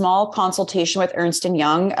with a small consultation with Ernst &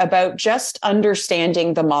 Young about just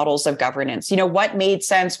understanding the models of governance. What made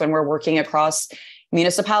sense when we're working across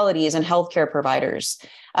municipalities and healthcare providers.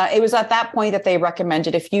 It was at that point that they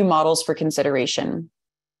recommended a few models for consideration.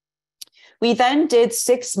 We then did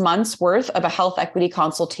 6 months worth of a health equity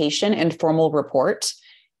consultation and formal report.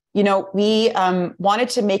 We wanted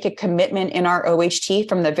to make a commitment in our OHT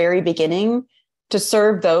from the very beginning to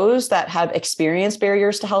serve those that have experienced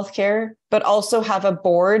barriers to healthcare, but also have a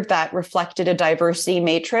board that reflected a diversity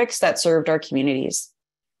matrix that served our communities.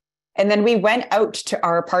 And then we went out to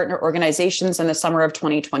our partner organizations in the summer of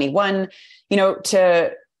 2021,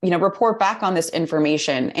 to, report back on this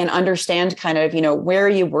information and understand kind of, where are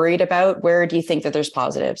you worried about? Where do you think that there's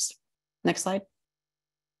positives? Next slide.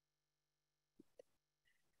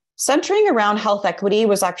 Centering around health equity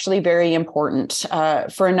was actually very important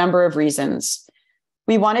for a number of reasons.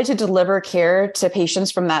 We wanted to deliver care to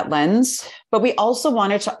patients from that lens, but we also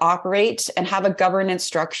wanted to operate and have a governance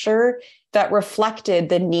structure that reflected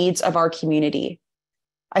the needs of our community.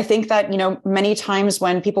 I think that, many times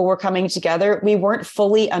when people were coming together, we weren't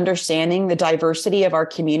fully understanding the diversity of our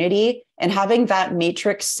community, and having that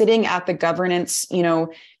matrix sitting at the governance,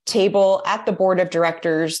 table at the board of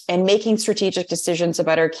directors and making strategic decisions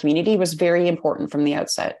about our community was very important from the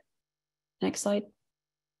outset. Next slide.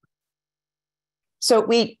 So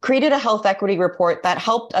we created a health equity report that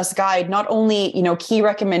helped us guide not only, key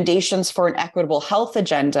recommendations for an equitable health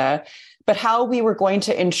agenda, but how we were going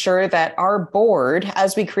to ensure that our board,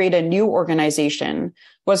 as we create a new organization,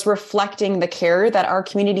 was reflecting the care that our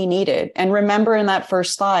community needed. And remember, in that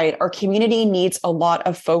first slide, our community needs a lot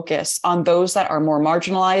of focus on those that are more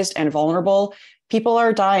marginalized and vulnerable. People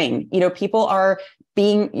are dying, people are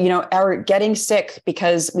are getting sick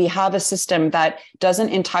because we have a system that doesn't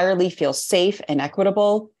entirely feel safe and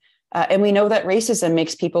equitable. And we know that racism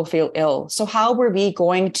makes people feel ill. So how were we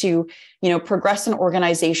going to, progress an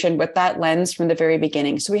organization with that lens from the very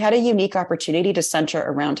beginning? So we had a unique opportunity to center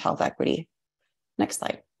around health equity. Next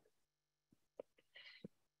slide.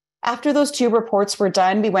 After those two reports were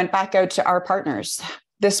done, we went back out to our partners.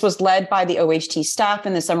 This was led by the OHT staff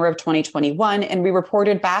in the summer of 2021, and we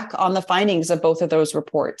reported back on the findings of both of those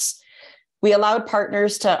reports. We allowed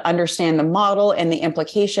partners to understand the model and the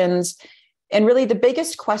implications. And really the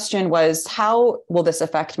biggest question was, how will this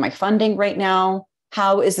affect my funding right now?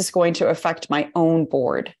 How is this going to affect my own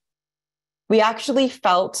board? We actually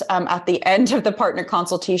felt at the end of the partner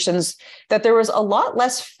consultations that there was a lot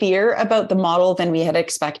less fear about the model than we had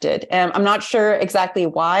expected. And I'm not sure exactly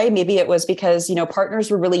why. Maybe it was because,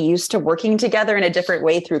 partners were really used to working together in a different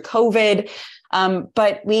way through COVID.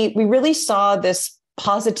 But we really saw this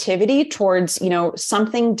positivity towards,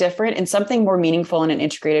 something different and something more meaningful in an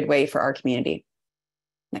integrated way for our community.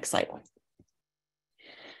 Next slide.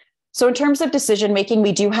 So in terms of decision-making,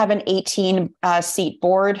 we do have an 18-seat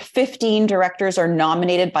board. 15 directors are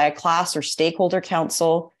nominated by a class or stakeholder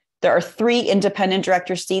council. There are 3 independent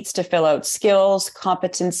director seats to fill out skills,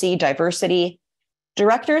 competency, diversity.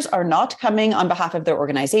 Directors are not coming on behalf of their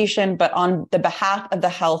organization, but on the behalf of the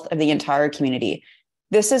health of the entire community.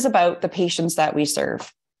 This is about the patients that we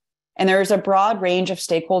serve. And there is a broad range of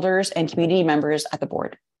stakeholders and community members at the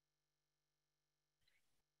board.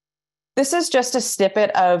 This is just a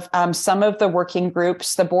snippet of some of the working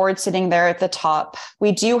groups, the board sitting there at the top.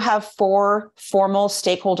 We do have 4 formal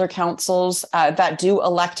stakeholder councils that do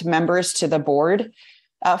elect members to the board.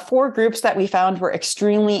 4 groups that we found were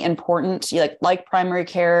extremely important, like primary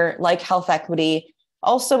care, like health equity,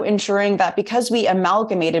 also ensuring that because we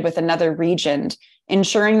amalgamated with another region,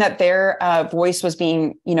 ensuring that their voice was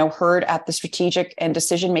being heard at the strategic and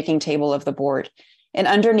decision-making table of the board. And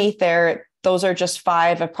underneath there, those are just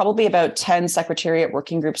 5 of probably about 10 secretariat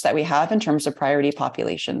working groups that we have in terms of priority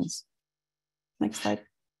populations. Next slide.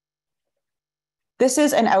 This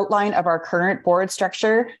is an outline of our current board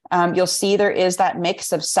structure. You'll see there is that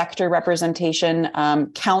mix of sector representation,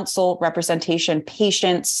 council representation,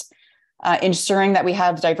 patients, ensuring that we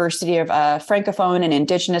have diversity of Francophone and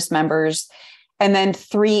Indigenous members, and then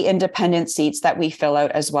 3 independent seats that we fill out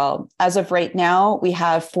as well. As of right now, we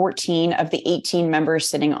have 14 of the 18 members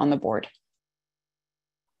sitting on the board.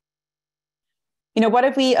 What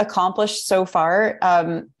have we accomplished so far?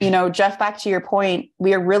 Jeff, back to your point,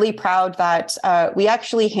 we are really proud that we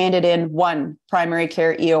actually handed in 1 primary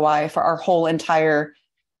care EOI for our whole entire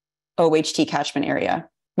OHT catchment area,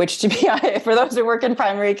 which to be for those who work in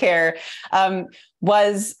primary care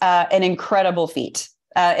was an incredible feat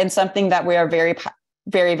and something that we are very,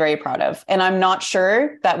 very, very proud of. And I'm not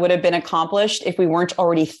sure that would have been accomplished if we weren't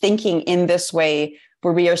already thinking in this way,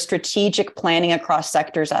 where we are strategic planning across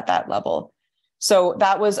sectors at that level. So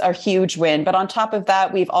that was a huge win. But on top of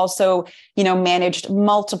that, we've also, managed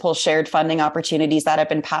multiple shared funding opportunities that have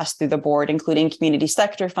been passed through the board, including community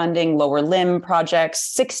sector funding, lower limb projects,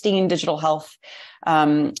 16 digital health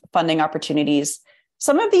funding opportunities.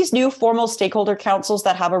 Some of these new formal stakeholder councils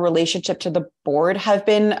that have a relationship to the board have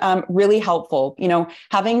been really helpful.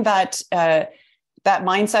 Having that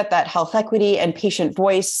mindset, that health equity and patient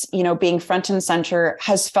voice, being front and center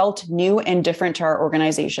has felt new and different to our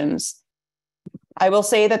organizations. I will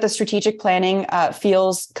say that the strategic planning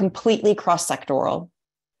feels completely cross-sectoral.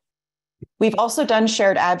 We've also done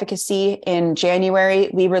shared advocacy. In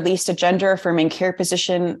January, we released a gender affirming care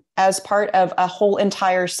position as part of a whole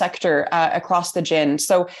entire sector across the GIN.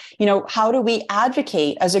 So, how do we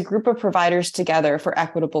advocate as a group of providers together for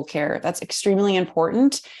equitable care? That's extremely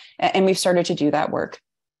important. And we've started to do that work.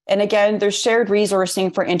 And again, there's shared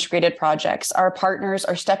resourcing for integrated projects. Our partners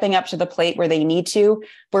are stepping up to the plate where they need to,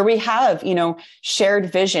 where we have,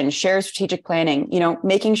 shared vision, shared strategic planning,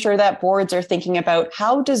 making sure that boards are thinking about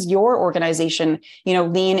how does your organization,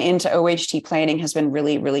 lean into OHT planning has been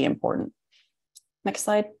really, really important. Next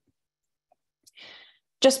slide.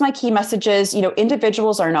 Just my key messages,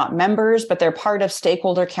 individuals are not members, but they're part of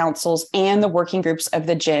stakeholder councils and the working groups of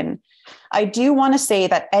the GIN. I do want to say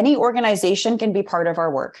that any organization can be part of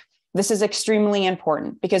our work. This is extremely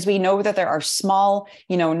important because we know that there are small,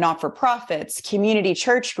 not-for-profits, community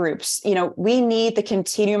church groups. We need the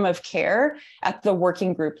continuum of care at the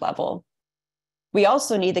working group level. We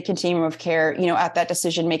also need the continuum of care, at that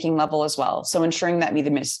decision-making level as well. So ensuring that the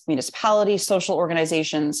municipalities, social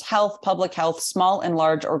organizations, health, public health, small and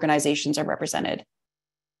large organizations are represented.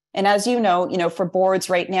 And as you know, for boards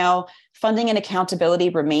right now, funding and accountability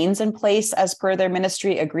remains in place as per their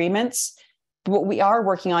ministry agreements. But we are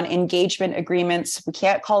working on engagement agreements. We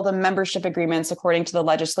can't call them membership agreements according to the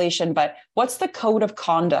legislation, but what's the code of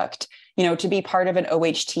conduct, to be part of an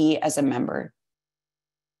OHT as a member?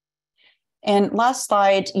 And last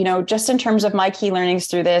slide, just in terms of my key learnings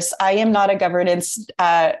through this, I am not a governance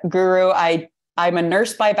guru. I I'm a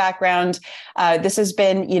nurse by background. This has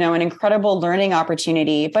been, an incredible learning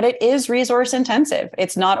opportunity, but it is resource intensive.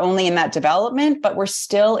 It's not only in that development, but we're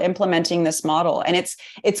still implementing this model, and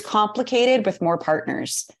it's complicated with more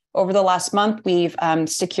partners. Over the last month, we've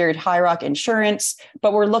secured High Rock Insurance,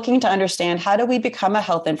 but we're looking to understand, how do we become a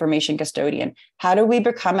health information custodian? How do we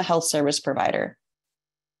become a health service provider?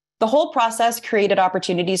 The whole process created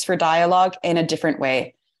opportunities for dialogue in a different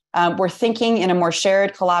way. We're thinking in a more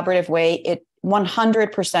shared, collaborative way. It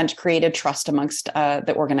 100% created trust amongst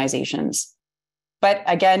the organizations. But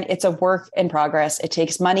again, it's a work in progress. It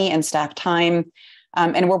takes money and staff time.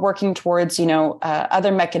 And we're working towards,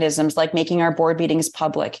 other mechanisms like making our board meetings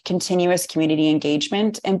public, continuous community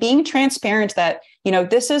engagement, and being transparent that,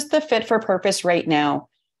 this is the fit for purpose right now.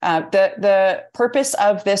 The purpose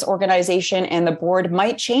of this organization and the board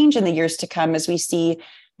might change in the years to come as we see,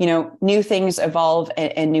 new things evolve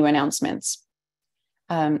and new announcements.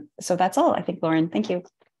 So that's all, I think, Lauren. Thank you.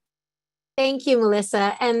 Thank you,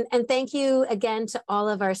 Melissa. And thank you again to all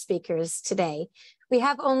of our speakers today. We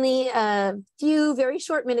have only a few very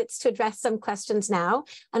short minutes to address some questions now,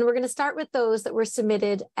 and we're going to start with those that were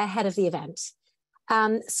submitted ahead of the event.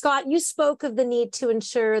 Scott, you spoke of the need to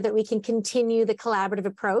ensure that we can continue the collaborative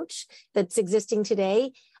approach that's existing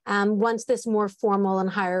today once this more formal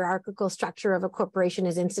and hierarchical structure of a corporation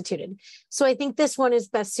is instituted. So I think this one is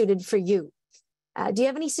best suited for you. Do you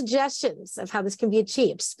have any suggestions of how this can be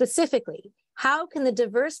achieved? Specifically, how can the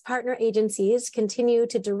diverse partner agencies continue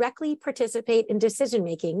to directly participate in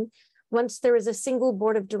decision-making once there is a single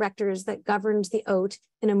board of directors that governs the OAT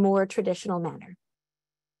in a more traditional manner?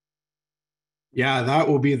 Yeah, that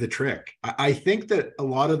will be the trick. I think that a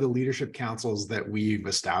lot of the leadership councils that we've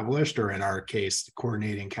established, or in our case,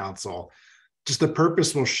 coordinating council, just the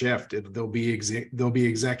purpose will shift. There'll be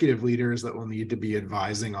executive leaders that will need to be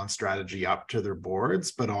advising on strategy up to their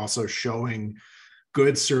boards, but also showing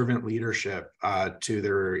good servant leadership to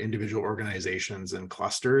their individual organizations and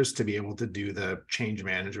clusters to be able to do the change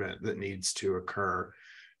management that needs to occur.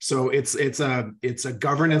 So it's a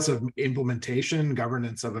governance of implementation,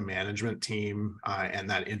 governance of a management team, and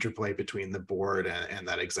that interplay between the board and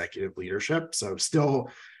that executive leadership. So still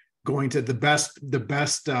going to the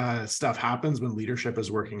best stuff happens when leadership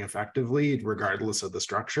is working effectively, regardless of the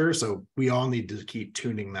structure. So we all need to keep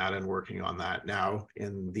tuning that and working on that now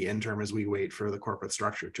in the interim as we wait for the corporate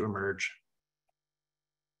structure to emerge.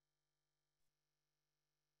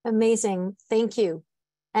 Amazing, thank you.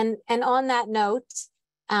 And on that note,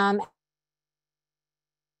 and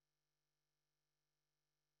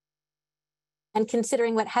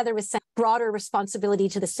considering what Heather was saying, broader responsibility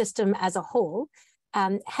to the system as a whole,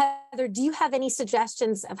 Heather, do you have any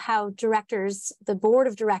suggestions of how directors, the board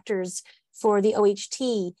of directors for the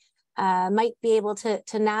OHT, might be able to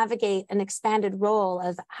navigate an expanded role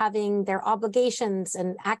of having their obligations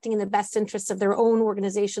and acting in the best interests of their own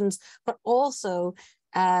organizations, but also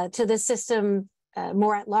to the system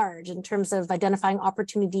more at large in terms of identifying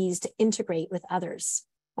opportunities to integrate with others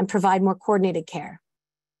and provide more coordinated care?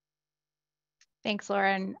 Thanks,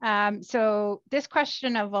 Lauren. So this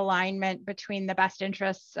question of alignment between the best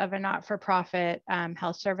interests of a not-for-profit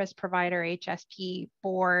health service provider, HSP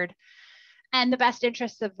board, and the best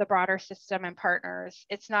interests of the broader system and partners,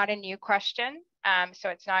 it's not a new question. So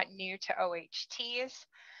it's not new to OHTs.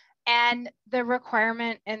 And the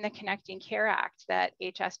requirement in the Connecting Care Act that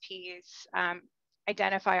HSPs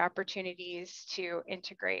identify opportunities to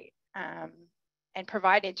integrate and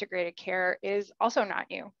provide integrated care is also not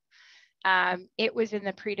new. It was in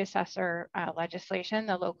the predecessor legislation,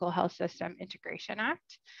 the Local Health System Integration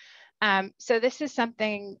Act. So this is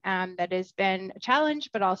something that has been a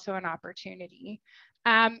challenge, but also an opportunity.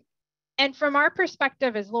 And from our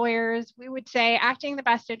perspective as lawyers, we would say acting in the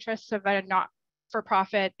best interests of a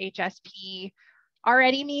not-for-profit HSP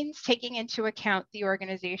already means taking into account the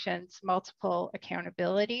organization's multiple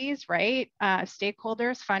accountabilities, right?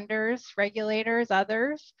 Stakeholders, funders, regulators,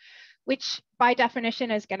 others, which by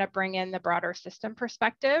definition is going to bring in the broader system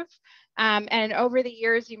perspective. And over the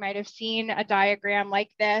years, you might have seen a diagram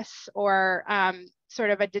like this, or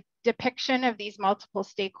sort of a depiction of these multiple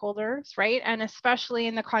stakeholders, right? And especially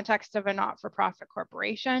in the context of a not-for-profit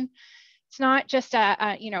corporation, it's not just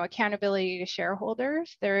accountability to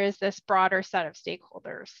shareholders. There is this broader set of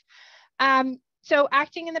stakeholders. So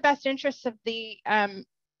acting in the best interests of the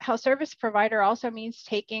health service provider also means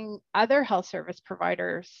taking other health service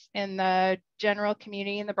providers in the general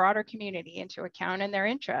community and the broader community into account and their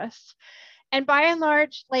interests. And by and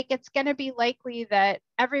large, it's going to be likely that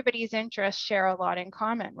everybody's interests share a lot in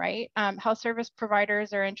common, right? Health service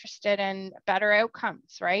providers are interested in better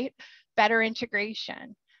outcomes, right? Better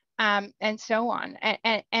integration. and so on.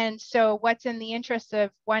 And so what's in the interest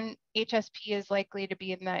of one HSP is likely to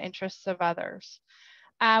be in the interests of others.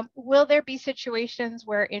 Will there be situations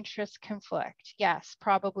where interests conflict? Yes,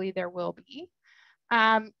 probably there will be.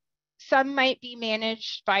 Some might be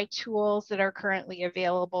managed by tools that are currently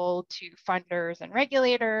available to funders and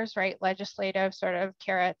regulators, right? Legislative sort of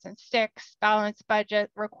carrots and sticks, balanced budget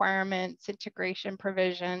requirements, integration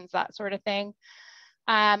provisions, that sort of thing.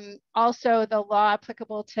 Also, the law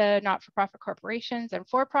applicable to not-for-profit corporations and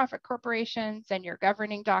for-profit corporations and your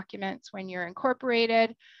governing documents when you're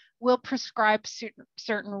incorporated will prescribe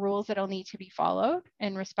certain rules that'll need to be followed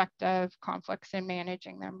in respect of conflicts and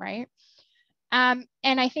managing them, right? And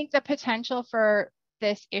I think the potential for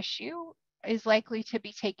this issue is likely to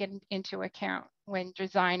be taken into account when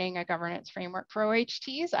designing a governance framework for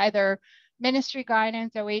OHTs, either ministry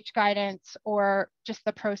guidance, OH guidance, or just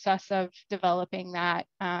the process of developing that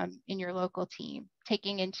in your local team,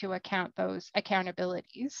 taking into account those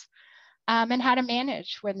accountabilities and how to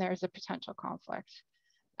manage when there's a potential conflict.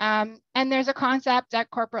 And there's a concept at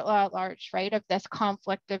corporate law at large, right, of this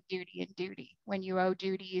conflict of duty and duty, when you owe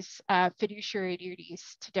duties, fiduciary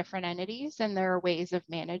duties to different entities, and there are ways of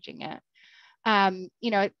managing it. You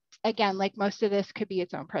know, again, like most of this could be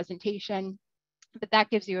its own presentation, but that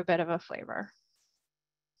gives you a bit of a flavor.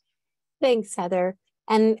 Thanks, Heather.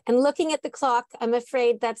 And looking at the clock, I'm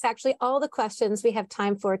afraid that's actually all the questions we have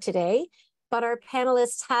time for today. But our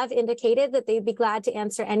panelists have indicated that they'd be glad to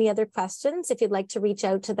answer any other questions if you'd like to reach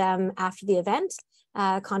out to them after the event.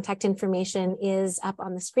 Contact information is up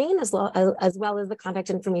on the screen, as well as the contact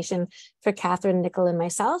information for Kathryn, Nichol, and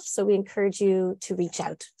myself. So we encourage you to reach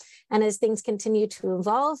out. And as things continue to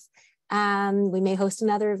evolve, we may host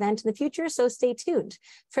another event in the future, so stay tuned.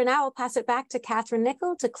 For now, I'll pass it back to Kathryn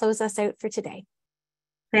Nichol to close us out for today.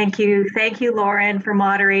 Thank you. Thank you, Lauren, for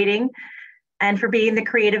moderating and for being the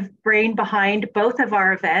creative brain behind both of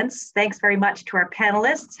our events. Thanks very much to our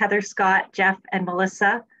panelists, Heather, Scott, Jeff, and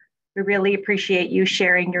Melissa. We really appreciate you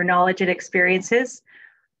sharing your knowledge and experiences.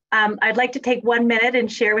 I'd like to take 1 minute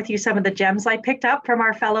and share with you some of the gems I picked up from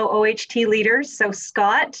our fellow OHT leaders. So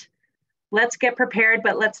Scott, let's get prepared,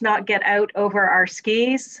 but let's not get out over our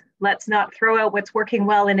skis. Let's not throw out what's working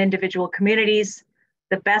well in individual communities.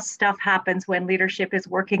 The best stuff happens when leadership is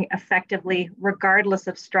working effectively, regardless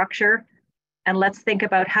of structure. And let's think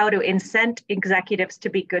about how to incent executives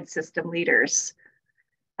to be good system leaders.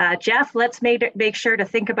 Jeff, let's make sure to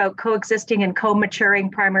think about coexisting and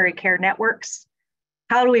co-maturing primary care networks.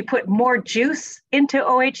 How do we put more juice into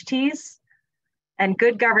OHTs? And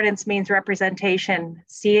good governance means representation,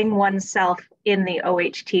 seeing oneself in the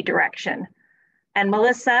OHT direction. And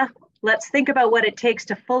Melissa, let's think about what it takes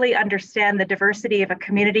to fully understand the diversity of a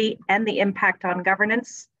community and the impact on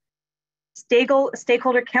governance.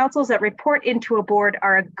 Stakeholder councils that report into a board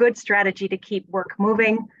are a good strategy to keep work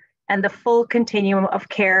moving, and the full continuum of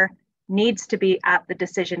care needs to be at the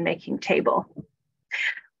decision-making table.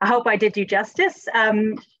 I hope I did you justice.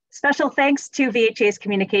 Special thanks to VHA's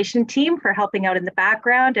communication team for helping out in the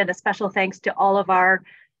background, and a special thanks to all of our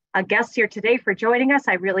guests here today for joining us.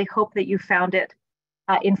 I really hope that you found it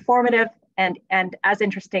informative and as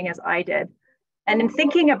interesting as I did. And in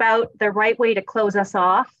thinking about the right way to close us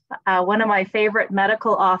off, one of my favorite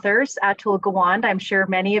medical authors, Atul Gawande, I'm sure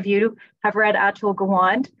many of you have read Atul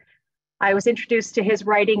Gawande. I was introduced to his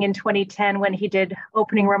writing in 2010 when he did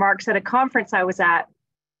opening remarks at a conference I was at.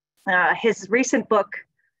 His recent book,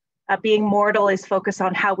 Being Mortal, is focused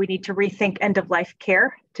on how we need to rethink end-of-life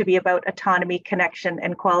care to be about autonomy, connection,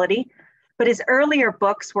 and quality. But his earlier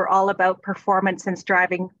books were all about performance and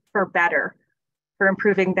striving for better, for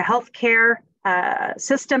improving the healthcare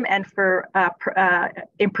system and for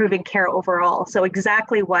improving care overall. So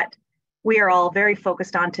exactly what we are all very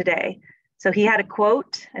focused on today. So he had a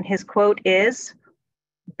quote, and his quote is,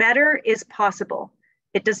 "Better is possible.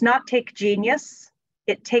 It does not take genius.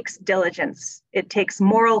 It takes diligence. It takes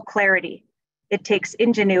moral clarity. It takes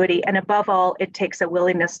ingenuity. And above all, it takes a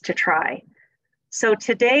willingness to try." So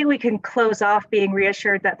today we can close off being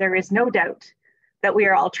reassured that there is no doubt that we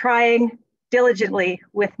are all trying diligently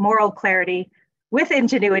with moral clarity, with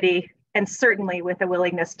ingenuity, and certainly with a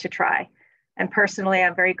willingness to try. And personally,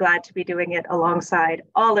 I'm very glad to be doing it alongside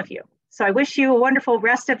all of you. So I wish you a wonderful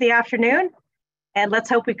rest of the afternoon, and let's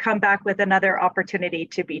hope we come back with another opportunity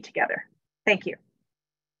to be together. Thank you.